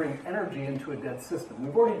and bring energy into a dead system.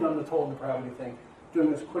 We've already done the total depravity thing,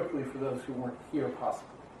 doing this quickly for those who weren't here possibly.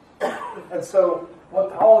 And so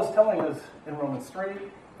what Paul is telling us in Romans 3,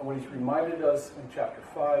 and what he's reminded us in chapter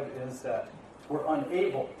 5, is that we're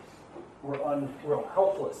unable, we're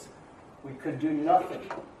helpless. We could do nothing.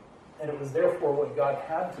 And it was therefore what God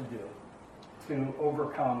had to do to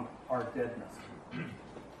overcome our deadness.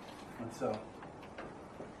 And so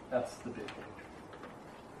that's the big picture.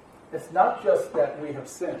 It's not just that we have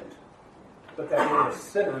sinned, but that we are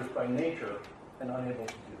sinners by nature and unable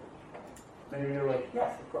to do it. Maybe you're like,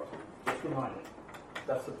 yes, of course. Just remind me.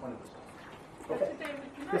 That's the point of this. Okay.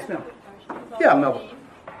 Yes, ma'am. Yeah, Melvin.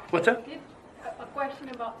 What's that? A question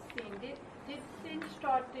about sin. Did sin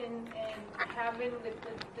start in heaven with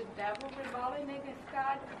the devil rebelling against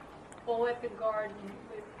God, or at the garden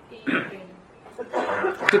with Eve?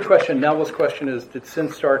 Good question. Nell's question is, did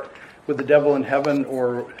sin start with the devil in heaven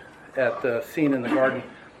or at the scene in the garden?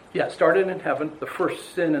 Yeah, it started in heaven. The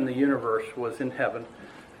first sin in the universe was in heaven.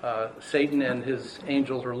 Satan and his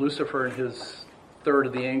angels, or Lucifer and his third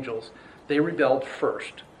of the angels, they rebelled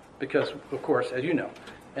first because, of course, as you know.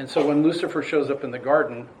 And so when Lucifer shows up in the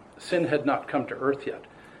garden, sin had not come to earth yet.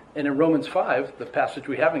 And in Romans 5, the passage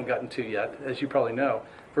we haven't gotten to yet, as you probably know,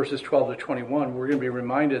 verses 12 to 21, we're going to be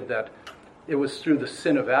reminded that it was through the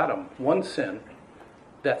sin of Adam, one sin,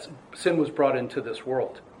 that sin was brought into this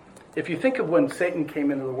world. If you think of when Satan came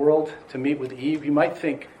into the world to meet with Eve, you might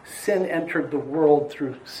think sin entered the world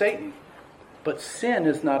through Satan. But sin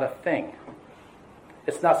is not a thing.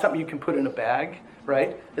 It's not something you can put in a bag,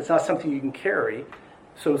 right? It's not something you can carry.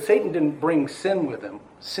 So Satan didn't bring sin with him.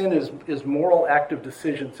 Sin is moral active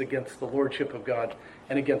decisions against the lordship of God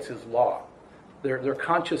and against his law. They're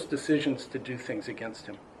conscious decisions to do things against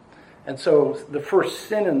him. And so the first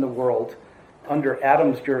sin in the world under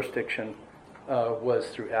Adam's jurisdiction was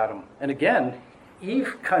through Adam. And again,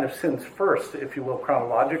 Eve kind of sins first, if you will,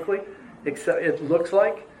 chronologically, except it looks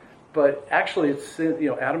like, but actually it's,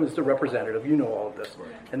 Adam is the representative, you know all of this,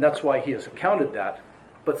 and that's why he has accounted that.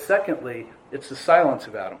 But secondly, it's the silence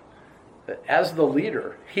of Adam. That as the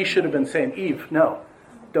leader, he should have been saying, Eve, no,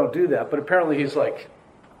 don't do that. But apparently he's like,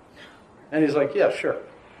 yeah, sure.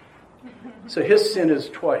 So his sin is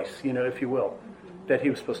twice, if you will, that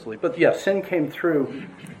he was supposed to lead. But yeah, sin came through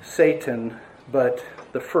Satan, but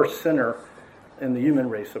the first sinner in the human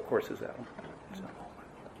race, of course, is Adam. So.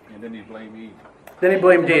 And then he blamed Eve. Then he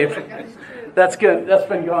blamed Eve. That's good. That's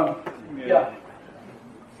been gone. Yeah.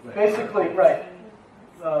 Basically, right.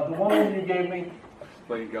 The woman you gave me.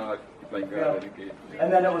 Blame God. Blame God that he gave me.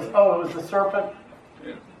 And then it was the serpent.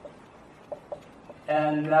 Yeah.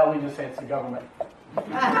 And now we just say it's the government.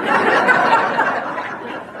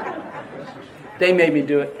 They made me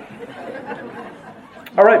do it.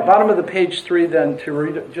 All right, bottom of the page 3 then, to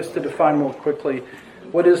read it, just to define more quickly,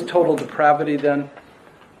 what is total depravity then?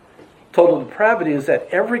 Total depravity is that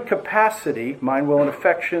every capacity, mind, will, and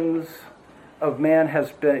affections of man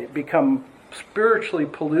has become spiritually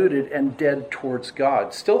polluted and dead towards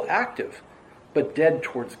God. Still active, but dead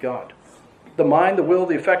towards God. The mind, the will,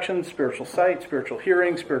 the affections, spiritual sight, spiritual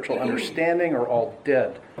hearing, spiritual understanding are all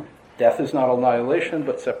dead. Death is not annihilation,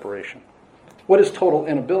 but separation. What is total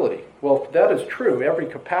inability? Well, if that is true, every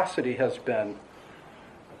capacity has been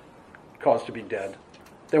caused to be dead.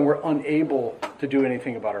 Then we're unable to do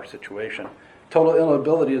anything about our situation. Total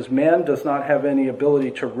inability is man does not have any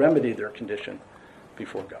ability to remedy their condition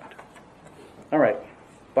before God. All right,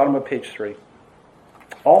 bottom of page 3.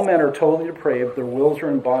 All men are totally depraved. Their wills are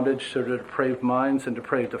in bondage to their depraved minds and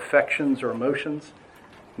depraved affections or emotions.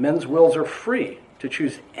 Men's wills are free to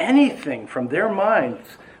choose anything from their minds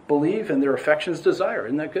believe and their affections desire.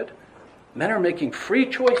 Isn't that good? Men are making free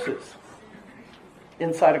choices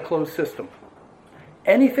inside a closed system.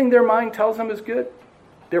 Anything their mind tells them is good,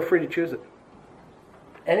 they're free to choose it.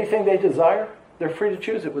 Anything they desire, they're free to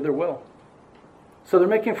choose it with their will. So they're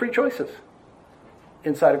making free choices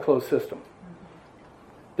inside a closed system.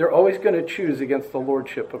 They're always going to choose against the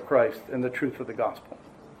lordship of Christ and the truth of the gospel.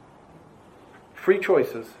 Free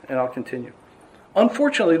choices, and I'll continue.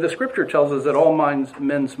 Unfortunately, the scripture tells us that all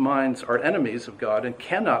men's minds are enemies of God and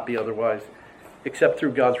cannot be otherwise except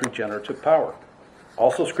through God's regenerative power.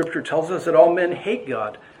 Also, scripture tells us that all men hate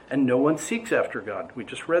God and no one seeks after God. We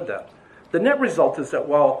just read that. The net result is that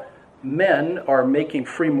while men are making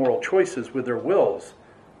free moral choices with their wills,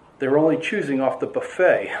 they're only choosing off the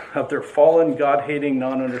buffet of their fallen, God-hating,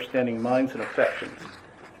 non-understanding minds and affections,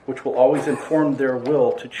 which will always inform their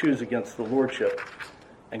will to choose against the lordship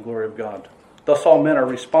and glory of God. Thus all men are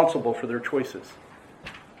responsible for their choices,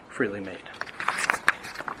 freely made.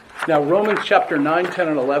 Now, Romans chapter 9, 10,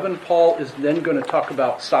 and 11, Paul is then going to talk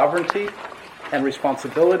about sovereignty and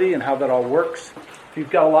responsibility and how that all works. If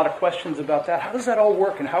you've got a lot of questions about that, how does that all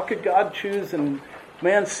work? And how could God choose and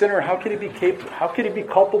man sinner? How could he be capable? How could he be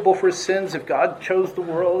culpable for his sins if God chose the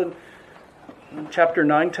world? And in chapter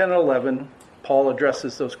 9, 10, and 11, Paul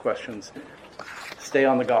addresses those questions. Stay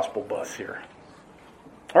on the gospel bus here.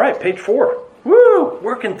 All right, page 4. Woo!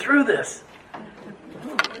 Working through this.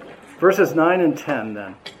 Verses 9 and 10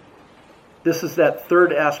 then. This is that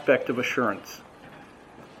third aspect of assurance.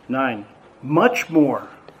 9. Much more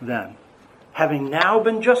then, having now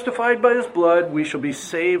been justified by his blood, we shall be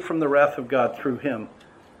saved from the wrath of God through him.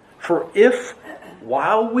 For if,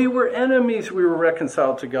 while we were enemies, we were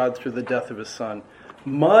reconciled to God through the death of his Son,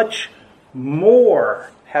 much more,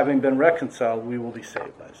 having been reconciled, we will be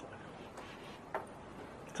saved by his life.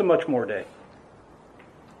 It's a much more day.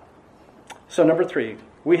 So number 3,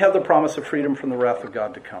 we have the promise of freedom from the wrath of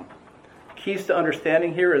God to come. Keys to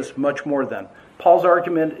understanding here is much more than. Paul's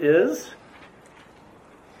argument is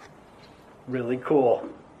really cool.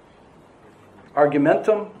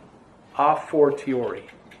 Argumentum a fortiori.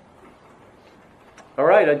 All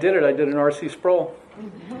right, I did it. I did an R.C. Sproul.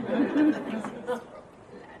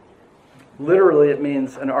 Literally, it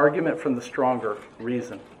means an argument from the stronger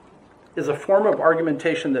reason. Is a form of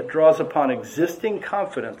argumentation that draws upon existing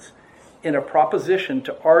confidence in a proposition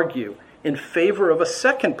to argue in favor of a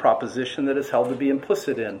second proposition that is held to be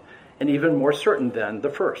implicit in, and even more certain than the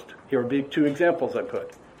first. Here would be 2 examples I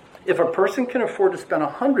put. If a person can afford to spend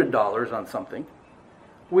 $100 on something,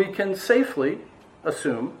 we can safely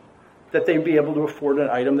assume that they'd be able to afford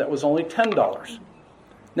an item that was only $10.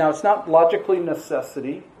 Now, it's not logically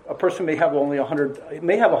necessity. A person may have only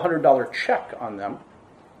 $100 check on them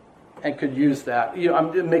and could use that.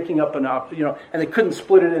 I'm making up and they couldn't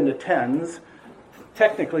split it into tens,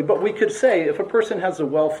 technically, but we could say if a person has the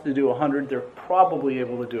wealth to do 100, they're probably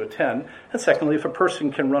able to do a 10. And secondly, if a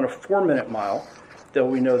person can run a 4-minute mile, though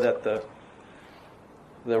we know that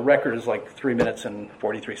the record is like 3 minutes and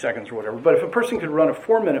 43 seconds or whatever. But if a person could run a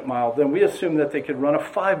 4-minute mile, then we assume that they could run a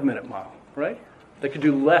 5-minute mile, right? They could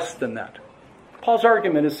do less than that. Paul's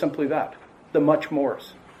argument is simply that, the much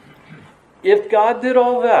mores. If God did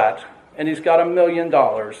all that, and he's got $1 million,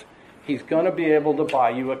 he's going to be able to buy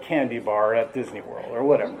you a candy bar at Disney World or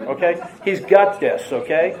whatever, okay? He's got this,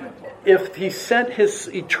 okay? If he sent his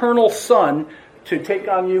eternal Son to take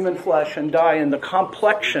on human flesh and die in the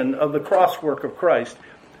complexion of the crosswork of Christ,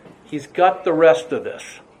 he's got the rest of this.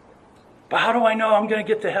 But how do I know I'm going to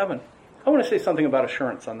get to heaven? I want to say something about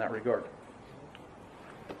assurance on that regard.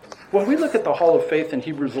 When we look at the Hall of Faith in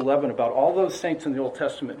Hebrews 11 about all those saints in the Old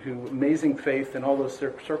Testament who amazing faith in all those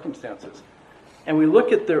circumstances, and we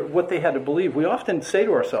look at what they had to believe, we often say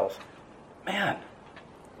to ourselves, man,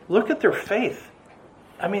 look at their faith.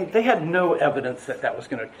 I mean, they had no evidence that that was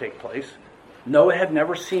going to take place. Noah had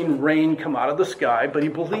never seen rain come out of the sky, but he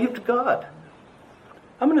believed God.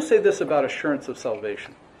 I'm going to say this about assurance of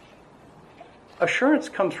salvation. Assurance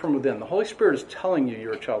comes from within. The Holy Spirit is telling you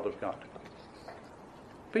you're a child of God.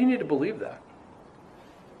 But you need to believe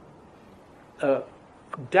that.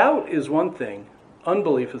 Doubt is one thing.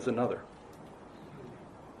 Unbelief is another.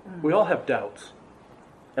 We all have doubts.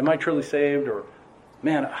 Am I truly saved? Or,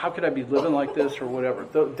 man, how could I be living like this? Or whatever.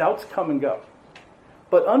 The doubts come and go.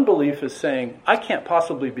 But unbelief is saying, I can't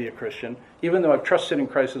possibly be a Christian, even though I've trusted in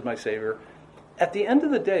Christ as my Savior. At the end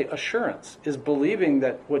of the day, assurance is believing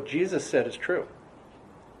that what Jesus said is true.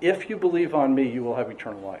 If you believe on me, you will have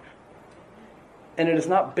eternal life. And it is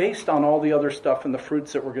not based on all the other stuff and the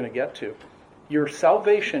fruits that we're going to get to. Your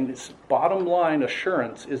salvation, its bottom line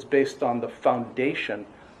assurance, is based on the foundation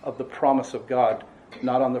of the promise of God,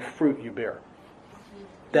 not on the fruit you bear.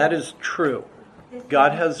 That is true.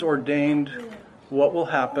 God has ordained what will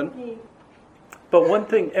happen. But one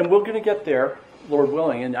thing, and we're going to get there, Lord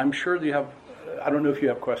willing, and I'm sure you have, I don't know if you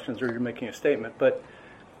have questions or you're making a statement, but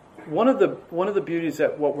one of the beauties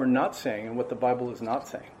that what we're not saying and what the Bible is not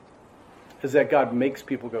saying is that God makes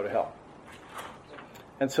people go to hell.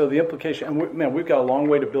 And so the implication, and we've got a long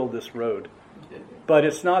way to build this road. But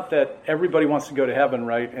it's not that everybody wants to go to heaven,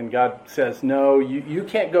 right? And God says, no, you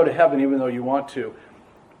can't go to heaven even though you want to.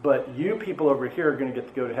 But you people over here are going to get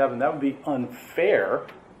to go to heaven. That would be unfair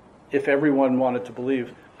if everyone wanted to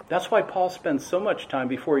believe. That's why Paul spends so much time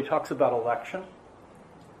before he talks about election.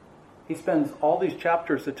 He spends all these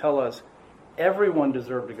chapters to tell us everyone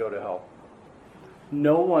deserved to go to hell.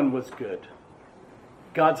 No one was good.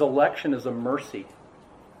 God's election is a mercy.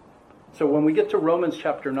 So when we get to Romans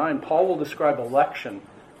chapter 9, Paul will describe election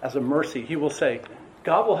as a mercy. He will say,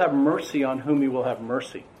 God will have mercy on whom he will have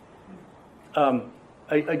mercy.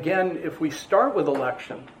 Again, if we start with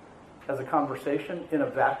election, as a conversation in a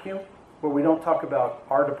vacuum where we don't talk about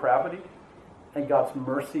our depravity and God's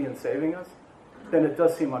mercy in saving us, then it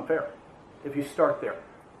does seem unfair if you start there.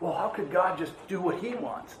 Well, how could God just do what he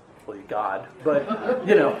wants? Well, he's God, but,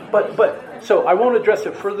 so I won't address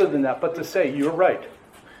it further than that, but to say, you're right.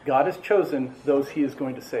 God has chosen those he is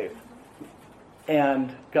going to save.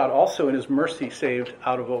 And God also, in his mercy, saved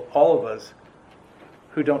out of all of us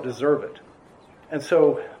who don't deserve it. And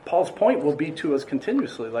so Paul's point will be to us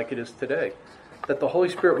continuously, like it is today, that the Holy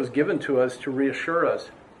Spirit was given to us to reassure us.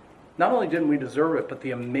 Not only didn't we deserve it, but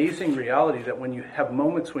the amazing reality that when you have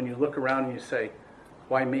moments when you look around and you say,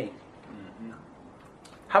 why me?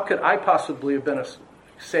 How could I possibly have been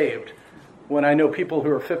saved when I know people who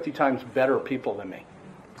are 50 times better people than me?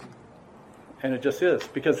 And it just is,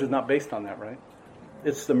 because it's not based on that, right?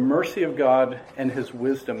 It's the mercy of God and his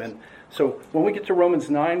wisdom. And so when we get to Romans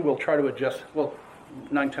 9, we'll try to adjust,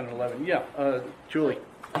 9, 10, and 11. Yeah, Julie.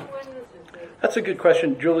 That's a good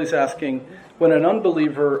question. Julie's asking, when an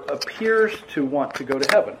unbeliever appears to want to go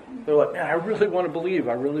to heaven, they're like, man, I really want to believe.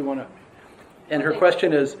 I really want to. And her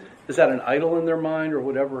question is that an idol in their mind or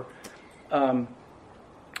whatever? At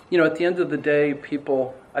the end of the day,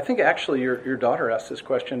 people, I think actually your daughter asked this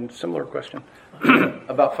question, similar question,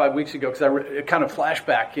 about 5 weeks ago, because it kind of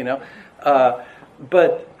flashback,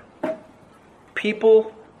 but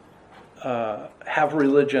people have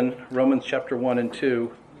religion, Romans chapter 1 and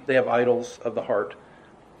 2, they have idols of the heart,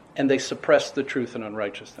 and they suppress the truth and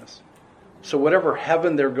unrighteousness. So whatever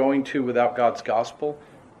heaven they're going to without God's gospel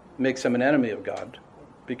makes them an enemy of God.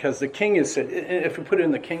 Because the king is, if we put it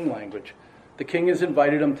in the king language, the king has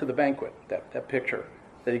invited them to the banquet, that picture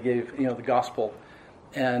that he gave, the gospel.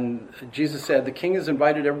 And Jesus said, the king has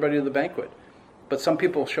invited everybody to the banquet. But some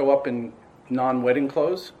people show up in non-wedding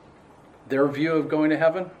clothes, their view of going to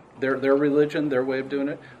heaven, their religion, their way of doing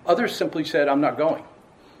it. Others simply said, I'm not going,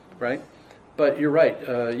 right? But you're right,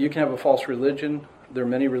 you can have a false religion. There are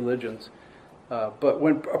many religions. But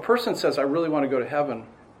when a person says, I really want to go to heaven,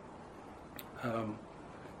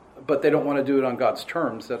 but they don't want to do it on God's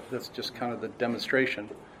terms, that's just kind of the demonstration,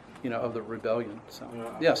 of the rebellion. So,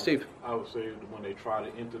 yeah, Steve. I would say when they try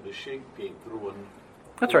to enter the sheep gate through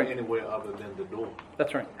that's right. Anywhere other than the door.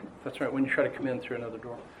 That's right. That's right. When you try to come in through another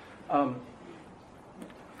door.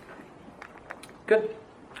 Good.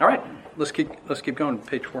 All right. Let's keep going.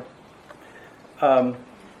 Page 4.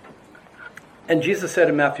 And Jesus said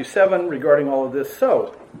in Matthew 7 regarding all of this,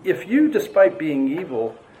 so if you, despite being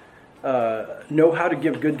evil, know how to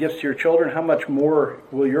give good gifts to your children, how much more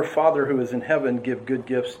will your Father who is in heaven give good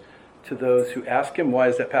gifts to those who ask him? Why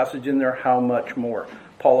is that passage in there? How much more?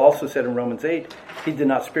 Paul also said in Romans 8, he did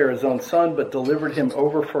not spare his own son, but delivered him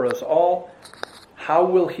over for us all. How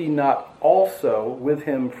will he not also with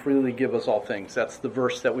him freely give us all things? That's the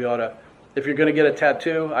verse that we ought to, if you're going to get a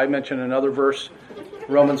tattoo, I mentioned another verse,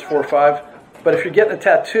 Romans 4:5. But if you're getting a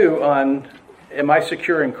tattoo on, am I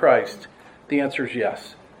secure in Christ? The answer is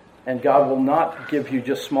yes. And God will not give you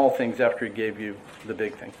just small things after he gave you the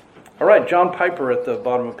big thing. All right, John Piper at the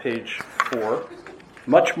bottom of page 4.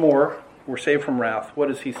 Much more, we're saved from wrath. What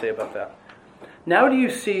does he say about that? Now do you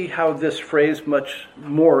see how this phrase, much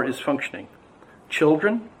more, is functioning?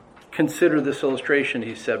 Children, consider this illustration,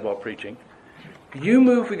 he said while preaching. You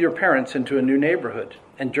move with your parents into a new neighborhood,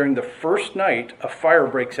 and during the first night, a fire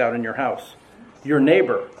breaks out in your house. Your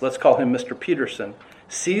neighbor, let's call him Mr. Peterson,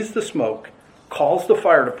 sees the smoke, calls the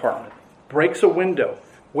fire department, breaks a window,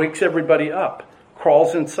 wakes everybody up,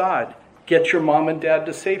 crawls inside, gets your mom and dad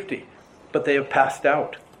to safety, but they have passed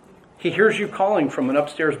out. He hears you calling from an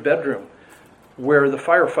upstairs bedroom where the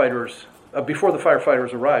firefighters, before the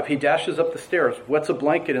firefighters arrive. He dashes up the stairs, wets a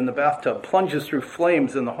blanket in the bathtub, plunges through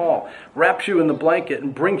flames in the hall, wraps you in the blanket,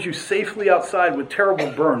 and brings you safely outside with terrible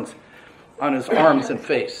burns on his arms and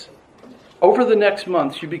face. Over the next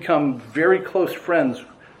months, you become very close friends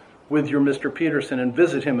with your Mr. Peterson and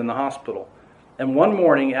visit him in the hospital. And one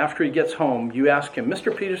morning after he gets home, you ask him,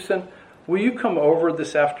 Mr. Peterson, will you come over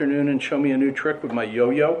this afternoon and show me a new trick with my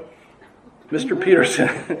yo-yo? Mr. Peterson,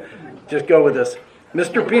 just go with this.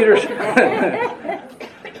 Mr.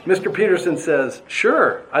 Peterson says,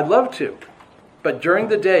 sure, I'd love to. But during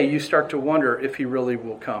the day, you start to wonder if he really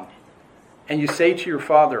will come. And you say to your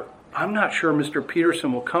father, I'm not sure Mr.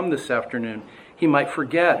 Peterson will come this afternoon. He might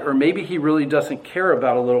forget, or maybe he really doesn't care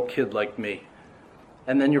about a little kid like me.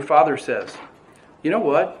 And then your father says, you know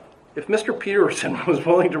what? If Mr. Peterson was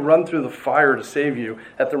willing to run through the fire to save you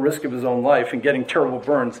at the risk of his own life and getting terrible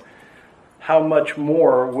burns, how much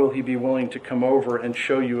more will he be willing to come over and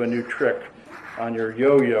show you a new trick on your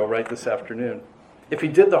yo-yo right this afternoon? If he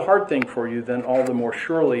did the hard thing for you, then all the more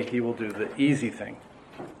surely he will do the easy thing.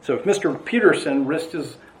 So if Mr. Peterson risked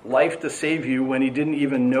his life to save you when he didn't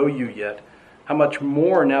even know you yet, how much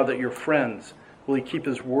more now that you're friends will he keep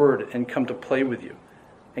his word and come to play with you?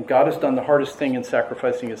 And God has done the hardest thing in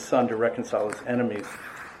sacrificing his son to reconcile his enemies.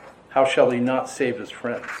 How shall he not save his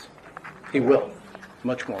friends? He will.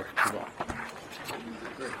 Much more. He will.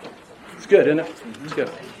 It's good, isn't it? It's good.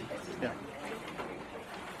 Yeah.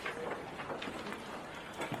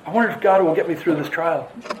 I wonder if God will get me through this trial.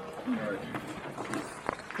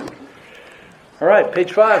 All right,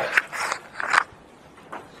 page 5.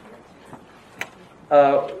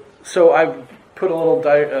 So I've put a little,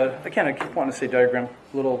 I keep wanting to say diagram,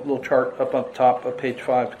 little chart up on top of page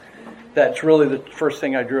 5. That's really the first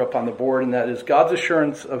thing I drew up on the board, and that is God's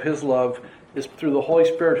assurance of his love is through the Holy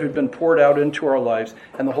Spirit who'd been poured out into our lives,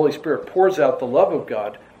 and the Holy Spirit pours out the love of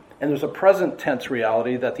God. And there's a present tense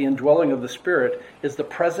reality that the indwelling of the Spirit is the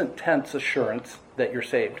present tense assurance that you're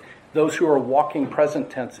saved. Those who are walking present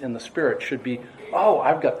tense in the Spirit should be, oh,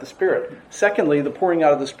 I've got the Spirit. Secondly, the pouring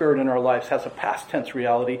out of the Spirit in our lives has a past tense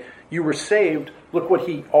reality. You were saved, look what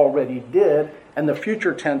he already did. And the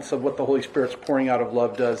future tense of what the Holy Spirit's pouring out of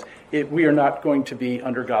love does, we are not going to be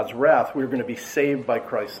under God's wrath. We're going to be saved by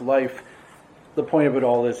Christ's life. The point of it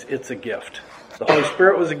all is it's a gift. The Holy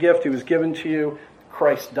Spirit was a gift. He was given to you.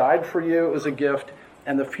 Christ died for you. It was a gift.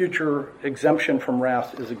 And the future exemption from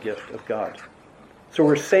wrath is a gift of God. So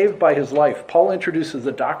we're saved by his life. Paul introduces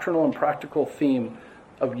the doctrinal and practical theme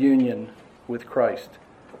of union with Christ.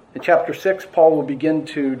 In chapter 6, Paul will begin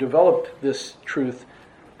to develop this truth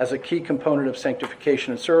as a key component of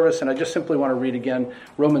sanctification and service. And I just simply want to read again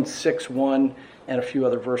Romans 6:1 and a few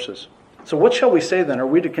other verses. So what shall we say then? Are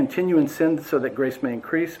we to continue in sin so that grace may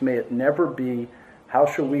increase? May it never be. How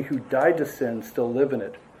shall we who died to sin still live in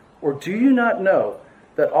it? Or do you not know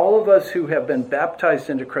that all of us who have been baptized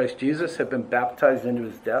into Christ Jesus have been baptized into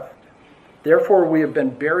his death? Therefore we have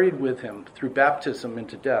been buried with him through baptism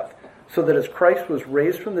into death, so that as Christ was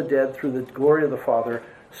raised from the dead through the glory of the Father,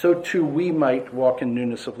 so too we might walk in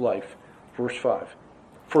newness of life. Verse 5.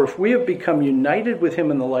 For if we have become united with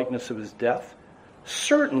him in the likeness of his death,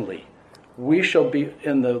 certainly we shall be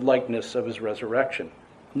in the likeness of his resurrection.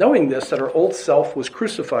 Knowing this, that our old self was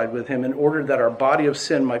crucified with him in order that our body of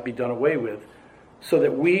sin might be done away with, so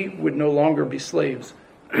that we would no longer be slaves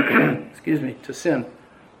to sin.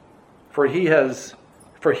 For he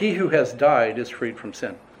who has died is freed from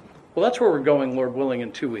sin. Well, that's where we're going, Lord willing,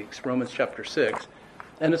 in 2 weeks, Romans chapter 6.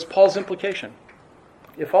 And it's Paul's implication.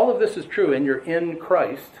 If all of this is true and you're in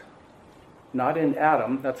Christ, not in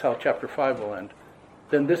Adam, that's how chapter 5 will end,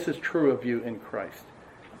 then this is true of you in Christ.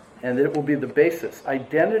 And it will be the basis.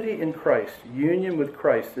 Identity in Christ, union with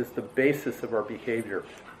Christ, is the basis of our behavior,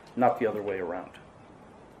 not the other way around.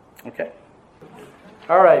 Okay?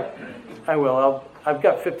 All right. I will. I've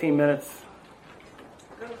got 15 minutes.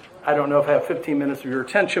 I don't know if I have 15 minutes of your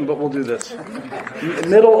attention, but we'll do this.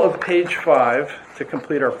 Middle of page 5 to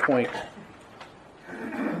complete our point.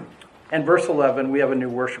 And verse 11, we have a new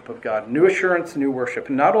worship of God. New assurance, new worship.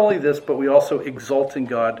 And not only this, but we also exalt in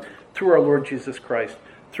God through our Lord Jesus Christ,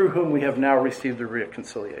 through whom we have now received the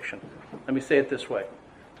reconciliation. Let me say it this way.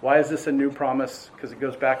 Why is this a new promise? Because it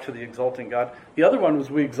goes back to the exalting God. The other one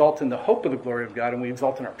was we exalt in the hope of the glory of God, and we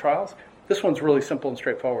exalt in our trials. This one's really simple and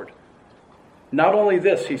straightforward. Not only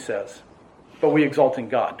this, he says, but we exalt in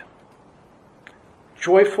God.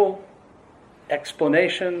 Joyful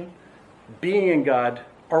explanation, being in God.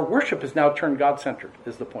 Our worship is now turned God-centered,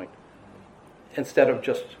 is the point, instead of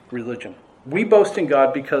just religion. We boast in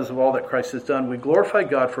God because of all that Christ has done. We glorify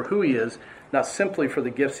God for who he is, not simply for the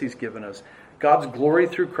gifts he's given us. God's glory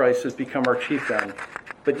through Christ has become our chief end.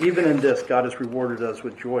 But even in this, God has rewarded us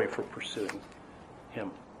with joy for pursuing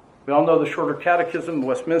him. We all know the Shorter Catechism,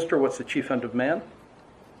 Westminster. What's the chief end of man?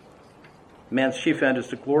 Man's chief end is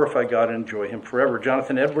to glorify God and enjoy him forever.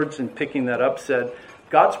 Jonathan Edwards, in picking that up, said,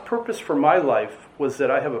 God's purpose for my life was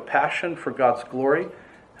that I have a passion for God's glory,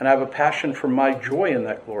 and I have a passion for my joy in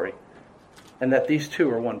that glory, and that these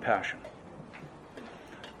two are one passion.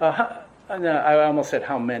 I almost said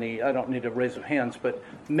how many. I don't need a raise of hands, but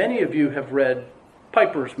many of you have read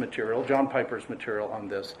Piper's material, John Piper's material on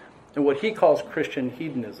this, and what he calls Christian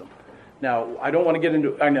hedonism. Now, I don't want to get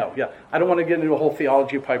into a whole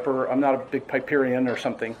theology of Piper. I'm not a big Piperian or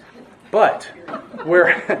something. But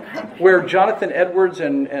where Jonathan Edwards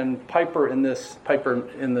and Piper in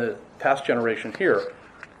the past generation here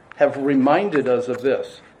have reminded us of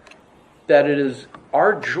this, that it is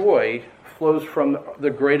our joy flows from the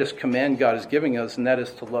greatest command God is giving us, and that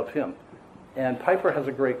is to love him. And Piper has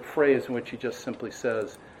a great phrase in which he just simply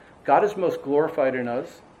says, God is most glorified in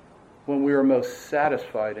us when we are most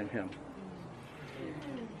satisfied in him.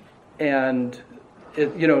 And,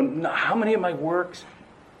 how many of my works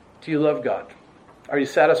Do you love God? Are you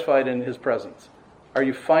satisfied in His presence? Are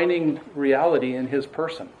you finding reality in His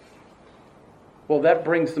person? Well, that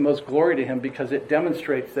brings the most glory to Him because it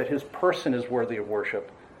demonstrates that His person is worthy of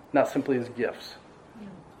worship, not simply His gifts.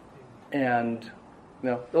 And,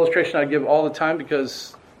 the illustration I give all the time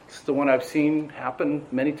because it's the one I've seen happen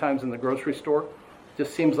many times in the grocery store. It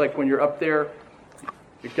just seems like when you're up there,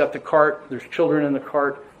 you've got the cart, there's children in the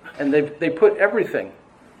cart, and they put everything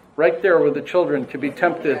right there where the children could be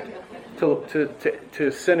tempted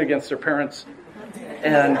to sin against their parents.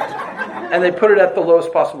 And they put it at the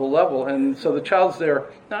lowest possible level. And so the child's there,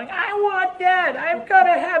 like, I want that. I've got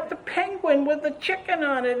to have the penguin with the chicken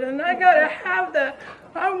on it. And I got to have that.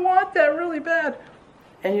 I want that really bad.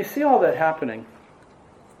 And you see all that happening.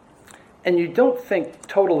 And you don't think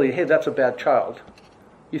totally, hey, that's a bad child.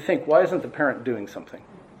 You think, why isn't the parent doing something?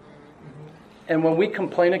 And when we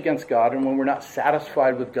complain against God and when we're not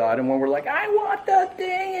satisfied with God and when we're like, I want that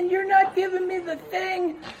thing and you're not giving me the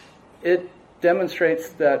thing, it demonstrates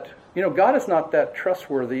that, God is not that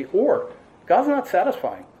trustworthy or God's not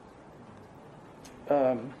satisfying.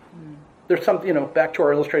 There's something, back to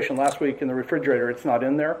our illustration last week in the refrigerator, it's not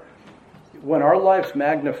in there. When our lives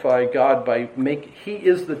magnify God He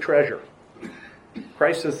is the treasure.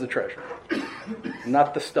 Christ is the treasure.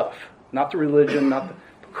 Not the stuff, not the religion,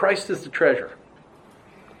 Christ is the treasure.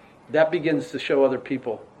 That begins to show other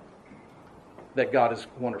people that God is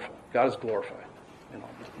wonderful. God is glorified.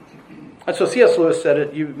 And so C.S. Lewis said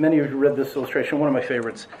it. Many of you read this illustration, one of my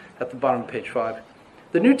favorites, at the bottom of page 5.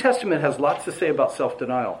 The New Testament has lots to say about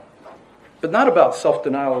self-denial, but not about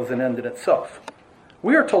self-denial as an end in itself.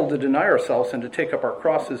 We are told to deny ourselves and to take up our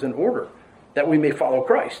crosses in order that we may follow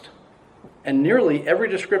Christ. And nearly every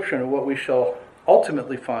description of what we shall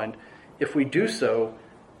ultimately find, if we do so,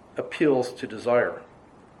 appeals to desire.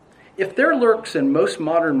 If there lurks in most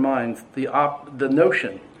modern minds the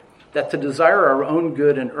notion that to desire our own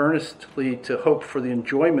good and earnestly to hope for the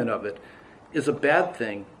enjoyment of it is a bad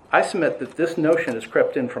thing, I submit that this notion has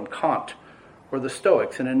crept in from Kant or the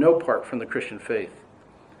Stoics and in no part from the Christian faith.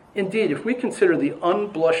 Indeed, if we consider the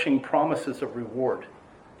unblushing promises of reward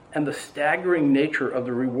and the staggering nature of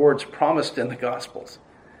the rewards promised in the Gospels,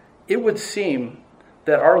 it would seem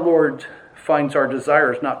that our Lord finds our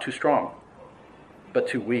desires not too strong, but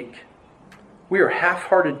too weak. We are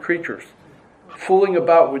half-hearted creatures, fooling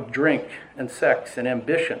about with drink and sex and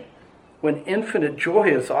ambition, when infinite joy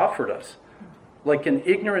is offered us, like an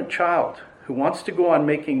ignorant child who wants to go on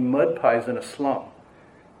making mud pies in a slum,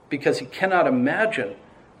 because he cannot imagine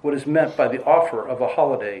what is meant by the offer of a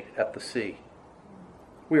holiday at the sea.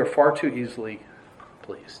 We are far too easily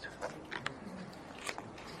pleased.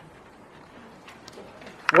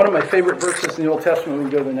 One of my favorite verses in the Old Testament, we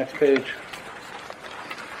can go to the next page,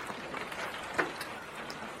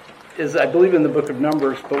 is I believe in the book of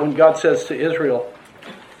Numbers, but when God says to Israel,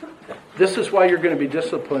 this is why you're going to be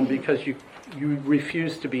disciplined, because you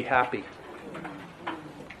refuse to be happy.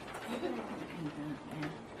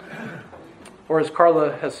 Or as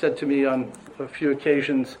Carla has said to me on a few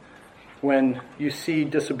occasions, when you see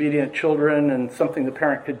disobedient children and something the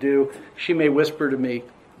parent could do, she may whisper to me,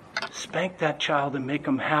 spank that child and make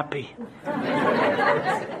them happy.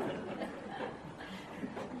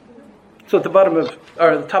 So at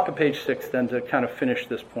the top of page 6, then, to kind of finish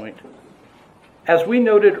this point. As we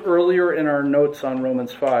noted earlier in our notes on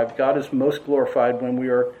Romans 5, God is most glorified when we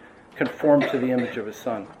are conformed to the image of His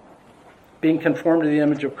Son. Being conformed to the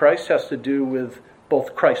image of Christ has to do with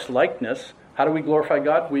both Christ-likeness. How do we glorify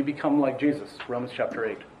God? We become like Jesus, Romans chapter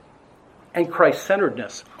 8. And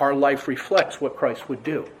Christ-centeredness. Our life reflects what Christ would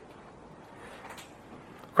do.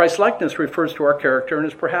 Christ-likeness refers to our character and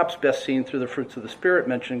is perhaps best seen through the fruits of the Spirit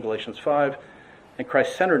mentioned in Galatians 5. And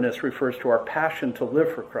Christ-centeredness refers to our passion to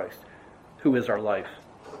live for Christ, who is our life.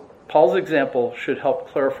 Paul's example should help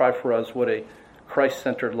clarify for us what a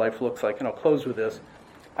Christ-centered life looks like. And I'll close with this.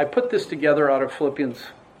 I put this together out of Philippians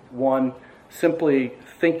 1, simply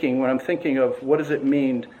when I'm thinking of what does it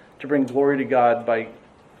mean to bring glory to God by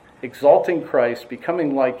exalting Christ,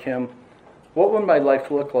 becoming like Him, what would my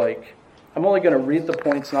life look like? I'm only going to read the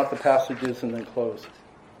points, not the passages, and then close.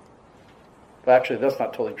 Well, actually, that's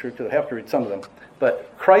not totally true because I have to read some of them.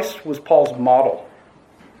 But Christ was Paul's model.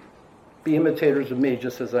 Be imitators of me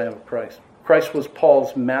just as I am of Christ. Christ was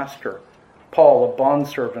Paul's master. Paul, a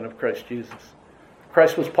bondservant of Christ Jesus.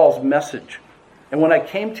 Christ was Paul's message. And when I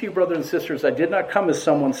came to you, brothers and sisters, I did not come as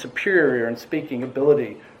someone superior in speaking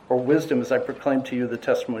ability or wisdom as I proclaimed to you the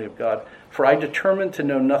testimony of God. For I determined to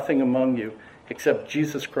know nothing among you except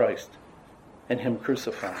Jesus Christ and Him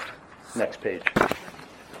crucified. Next page.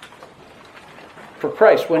 For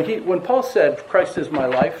Christ, when Paul said, Christ is my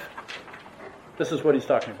life, This is what he's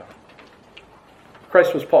talking about.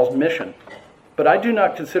 Christ was Paul's mission. But I do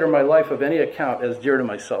not consider my life of any account as dear to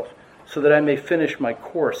myself, so that I may finish my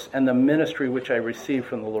course and the ministry which I received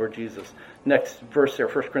from the Lord Jesus. Next verse there,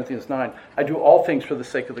 1 Corinthians 9. I do all things for the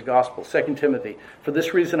sake of the gospel. 2 Timothy. For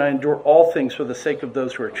this reason I endure all things for the sake of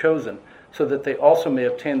those who are chosen, so that they also may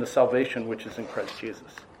obtain the salvation which is in Christ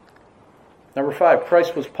Jesus. Number 5,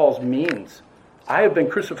 Christ was Paul's means. I have been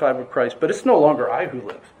crucified with Christ, but it's no longer I who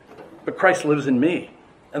live, but Christ lives in me.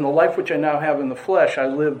 And the life which I now have in the flesh, I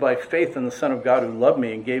live by faith in the Son of God who loved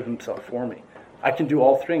me and gave himself for me. I can do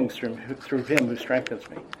all things through him who strengthens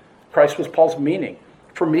me. Christ was Paul's meaning.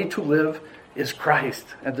 For me to live is Christ,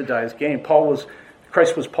 and to die is gain.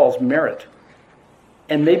 Christ was Paul's merit,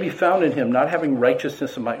 and may be found in him, not having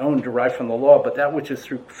righteousness of my own derived from the law, but that which is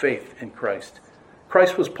through faith in Christ.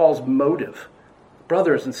 Christ was Paul's motive.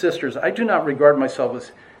 Brothers and sisters, I do not regard myself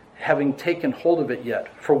as having taken hold of it yet.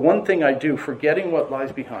 For one thing I do, forgetting what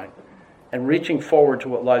lies behind and reaching forward to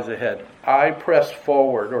what lies ahead, I press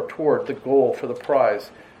forward or toward the goal for the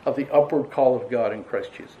prize of the upward call of God in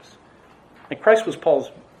Christ Jesus. And Christ was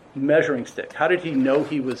Paul's measuring stick. How did he know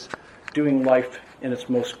he was doing life in its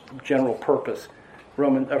most general purpose?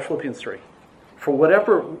 Philippians 3. For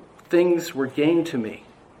whatever things were gained to me,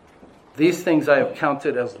 these things I have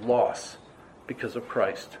counted as loss because of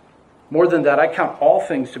Christ. More than that, I count all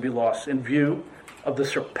things to be lost in view of the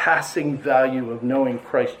surpassing value of knowing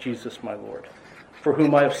Christ Jesus my Lord, for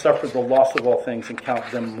whom I have suffered the loss of all things and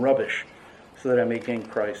count them rubbish, so that I may gain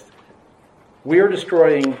Christ. We are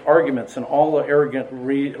destroying arguments and all the arrogant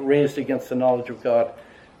raised against the knowledge of God,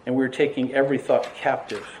 and we're taking every thought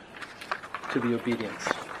captive to the obedience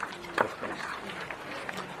of Christ.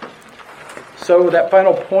 So that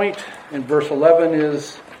final point in verse 11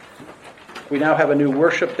 is, we now have a new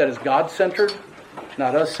worship that is God-centered,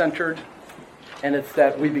 not us-centered. And it's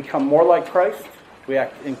that we become more like Christ. We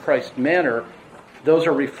act in Christ's manner. Those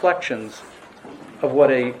are reflections of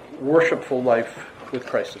what a worshipful life with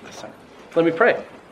Christ at the center. Let me pray.